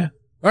fun. Yeah.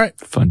 All right.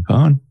 Fun.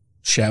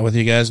 Chat with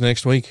you guys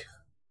next week.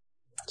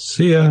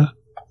 See ya.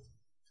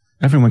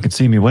 Everyone can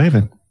see me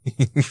waving.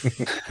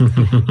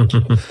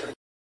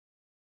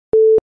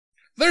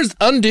 There's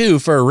undo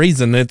for a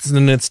reason.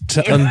 It's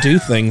to undo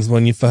things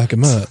when you fuck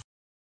them up.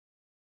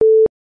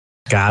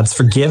 God's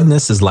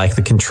forgiveness is like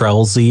the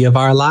Control-Z of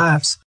our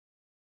lives.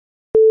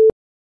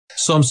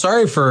 So I'm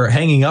sorry for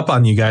hanging up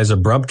on you guys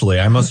abruptly.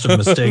 I must have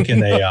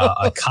mistaken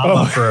a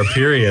comma for a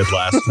period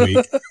last week.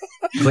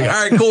 It's like,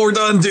 all right, cool, we're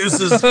done,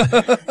 deuces.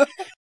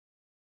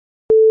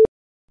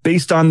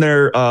 Based on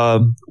their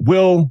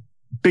will,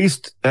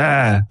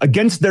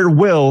 against their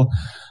will,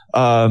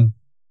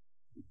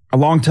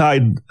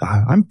 alongside,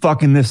 I'm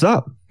fucking this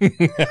up.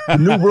 The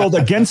New World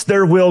against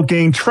their will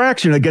gained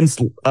traction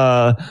against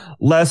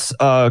less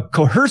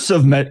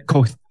coercive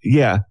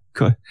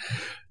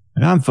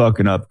I'm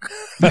fucking up.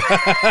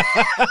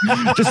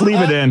 Just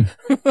leave it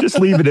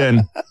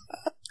in.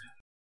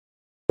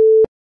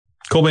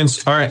 Cool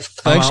beans. All right.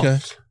 Thanks,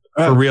 guys.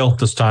 For real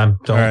this time.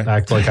 Don't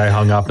act like I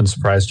hung up and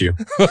surprised you.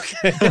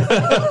 Okay.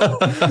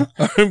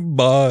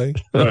 Bye.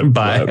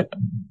 Bye.